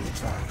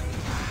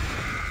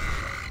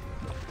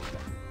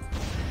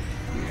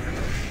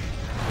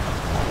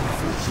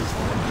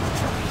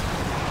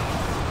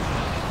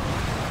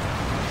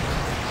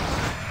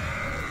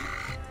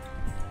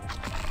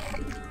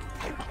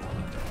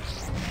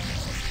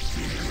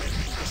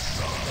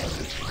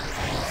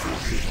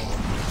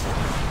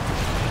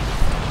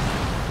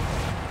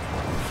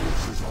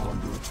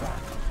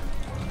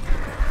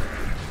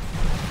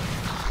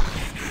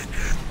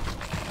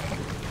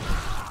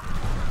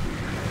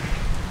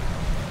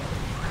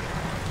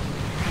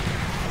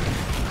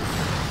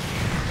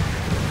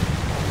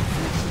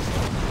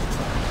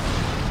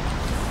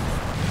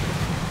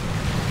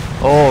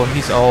 Oh,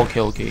 he's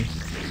okay.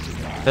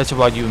 That's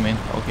what you mean.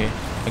 Okay,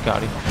 I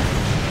got it.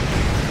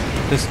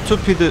 The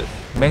stupid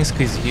Mengsk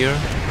is here.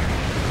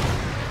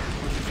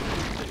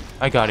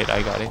 I got it.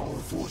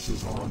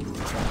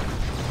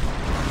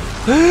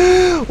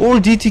 All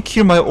DT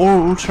kill my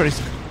all ultra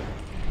risk.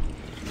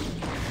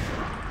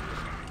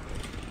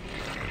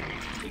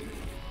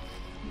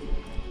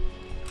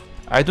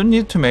 I don't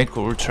need to make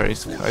ultra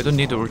risk. I don't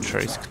need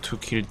ultra risk to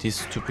kill this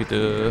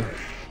stupid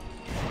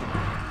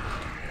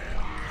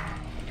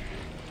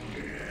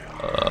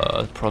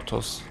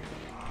Protoss.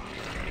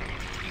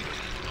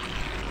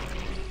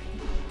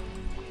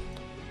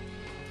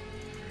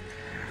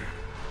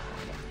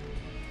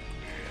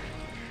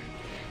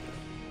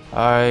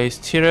 I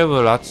still have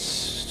a lot of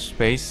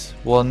space.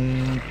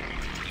 1,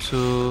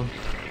 2,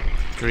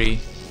 3.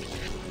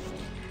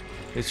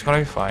 It's gonna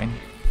be fine.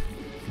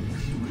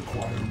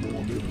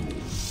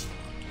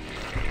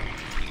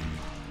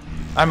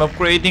 I'm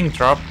upgrading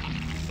drop.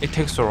 It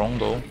takes so long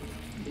though.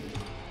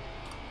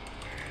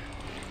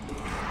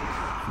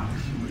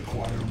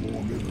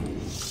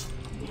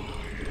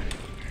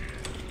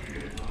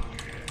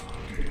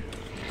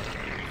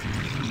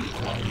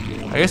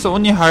 I guess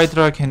only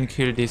Hydra can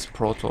kill this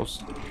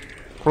Protoss.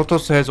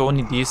 Protoss has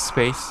only this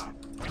space.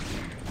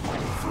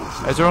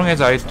 As long as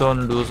I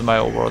don't lose my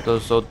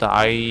overlord, so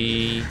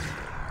die.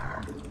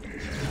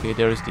 Okay,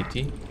 there is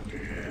DT.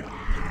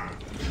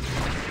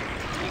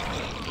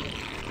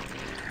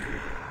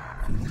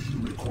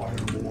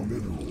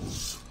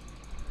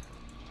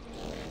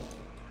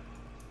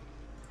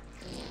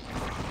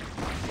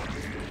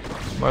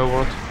 My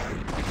word.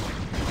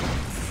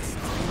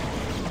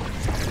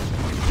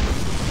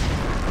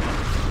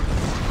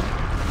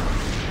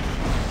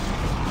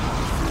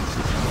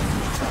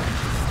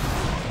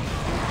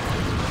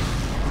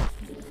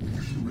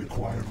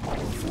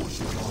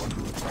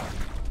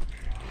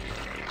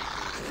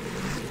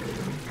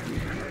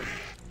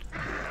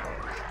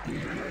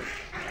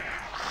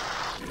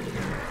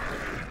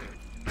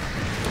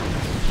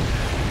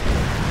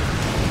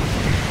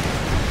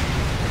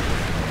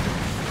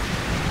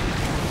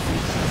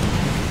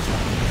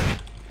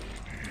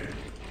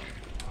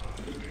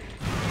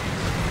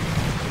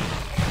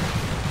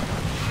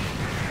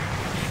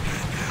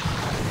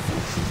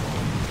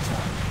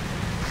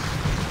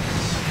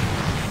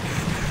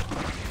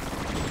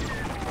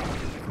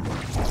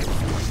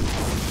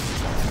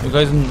 You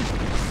guys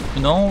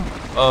know,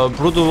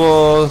 Brood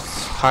War's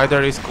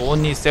Hydra is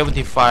only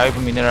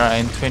 75 mineral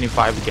and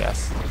 25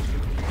 gas.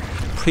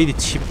 Pretty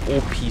cheap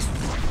OP.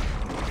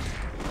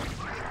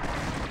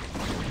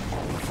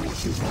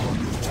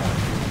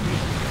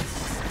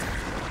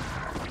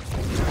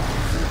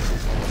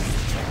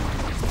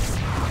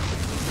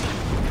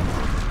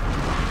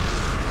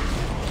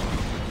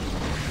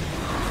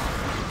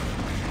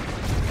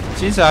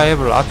 Since I have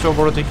lots of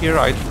overlord here,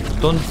 I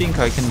don't think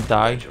I can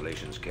die.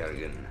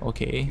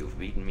 Okay,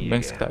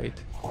 Mengsk died.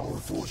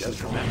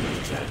 Just remember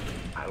that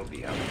I'll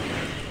be out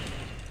there,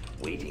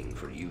 waiting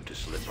for you to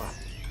slip up.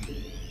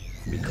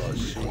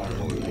 Because sooner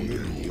or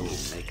later you'll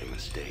make a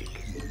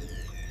mistake.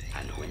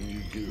 And when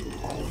you do,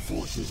 Our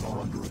forces are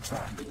under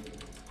attack.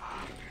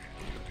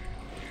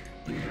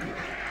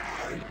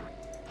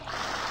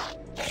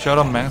 Shut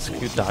up,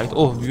 Mengsk, you died.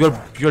 Oh,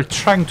 you're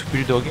trying to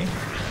build again?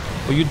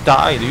 Oh, you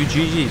died. You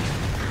GG'd.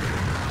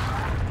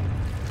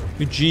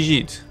 You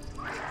GG'd.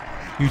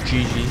 You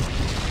GG.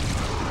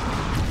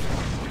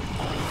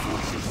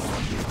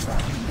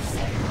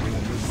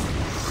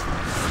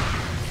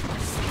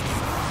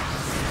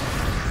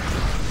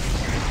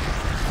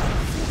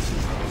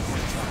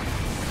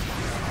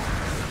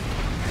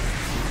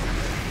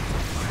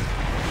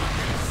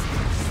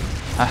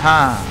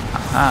 Aha,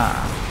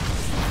 aha.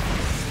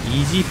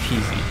 Easy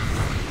peasy.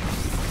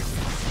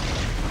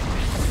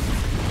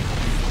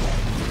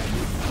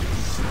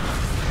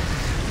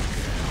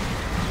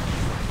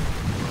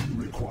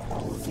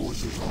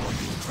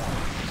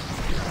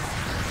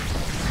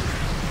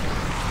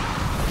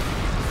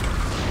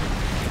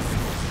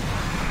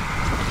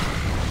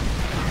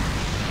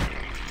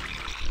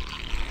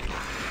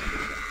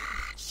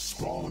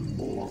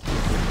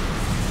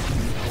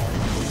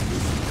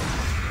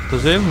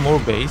 Does he have more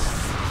base?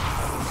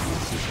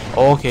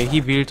 Okay,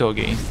 he built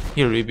again.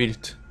 He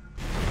rebuilt.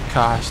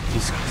 Gosh,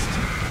 disgusting.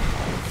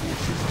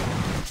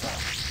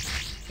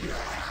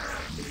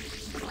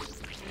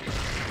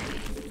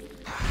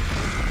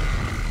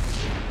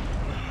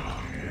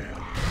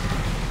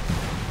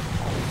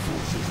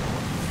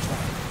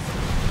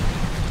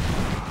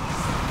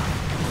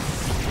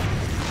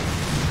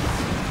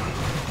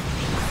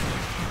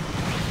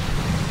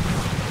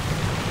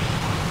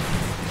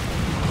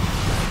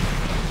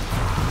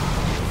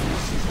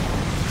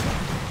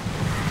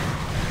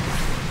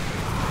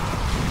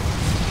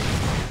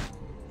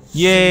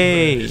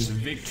 Yay! This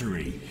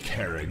victory,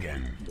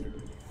 Kerrigan.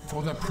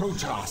 For the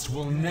Protoss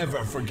will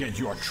never forget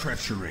your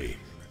treachery.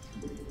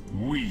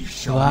 We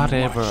shall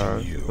be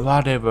watching you.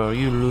 Whatever,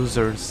 you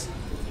losers.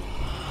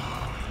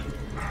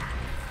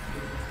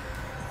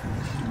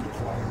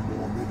 Require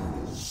more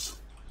minerals.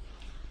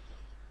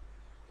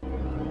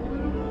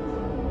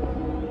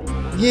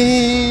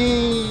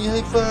 Yay!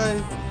 High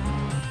five!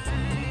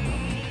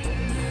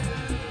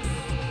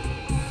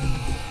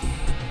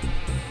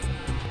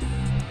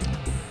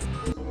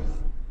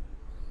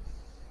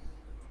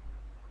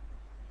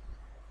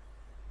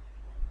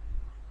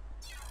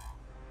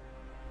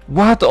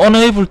 What?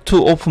 Unable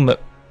to open map.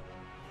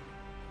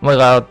 Oh my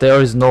god,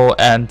 there is no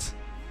end.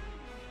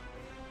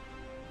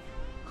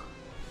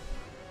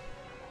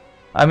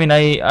 I mean,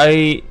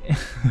 I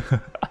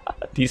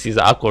this is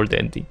awkward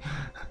ending.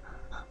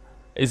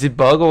 Is it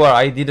bug or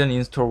I didn't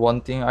install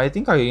one thing? I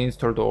think I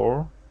installed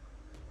all.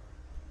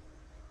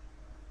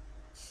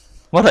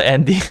 What an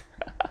ending.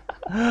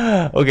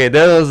 Okay,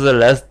 that was the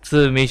last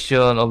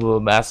mission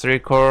of Mastery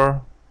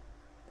Core.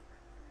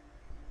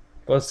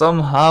 But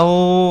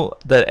somehow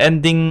the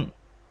ending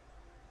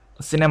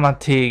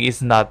cinematic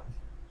is not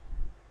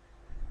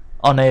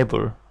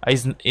unable.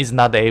 Is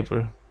not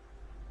able.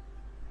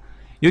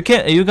 You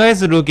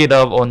guys look it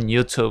up on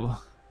YouTube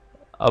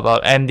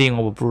about ending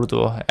of Brood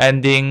War,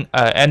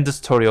 end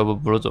story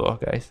of Brood War,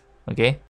 guys. Okay.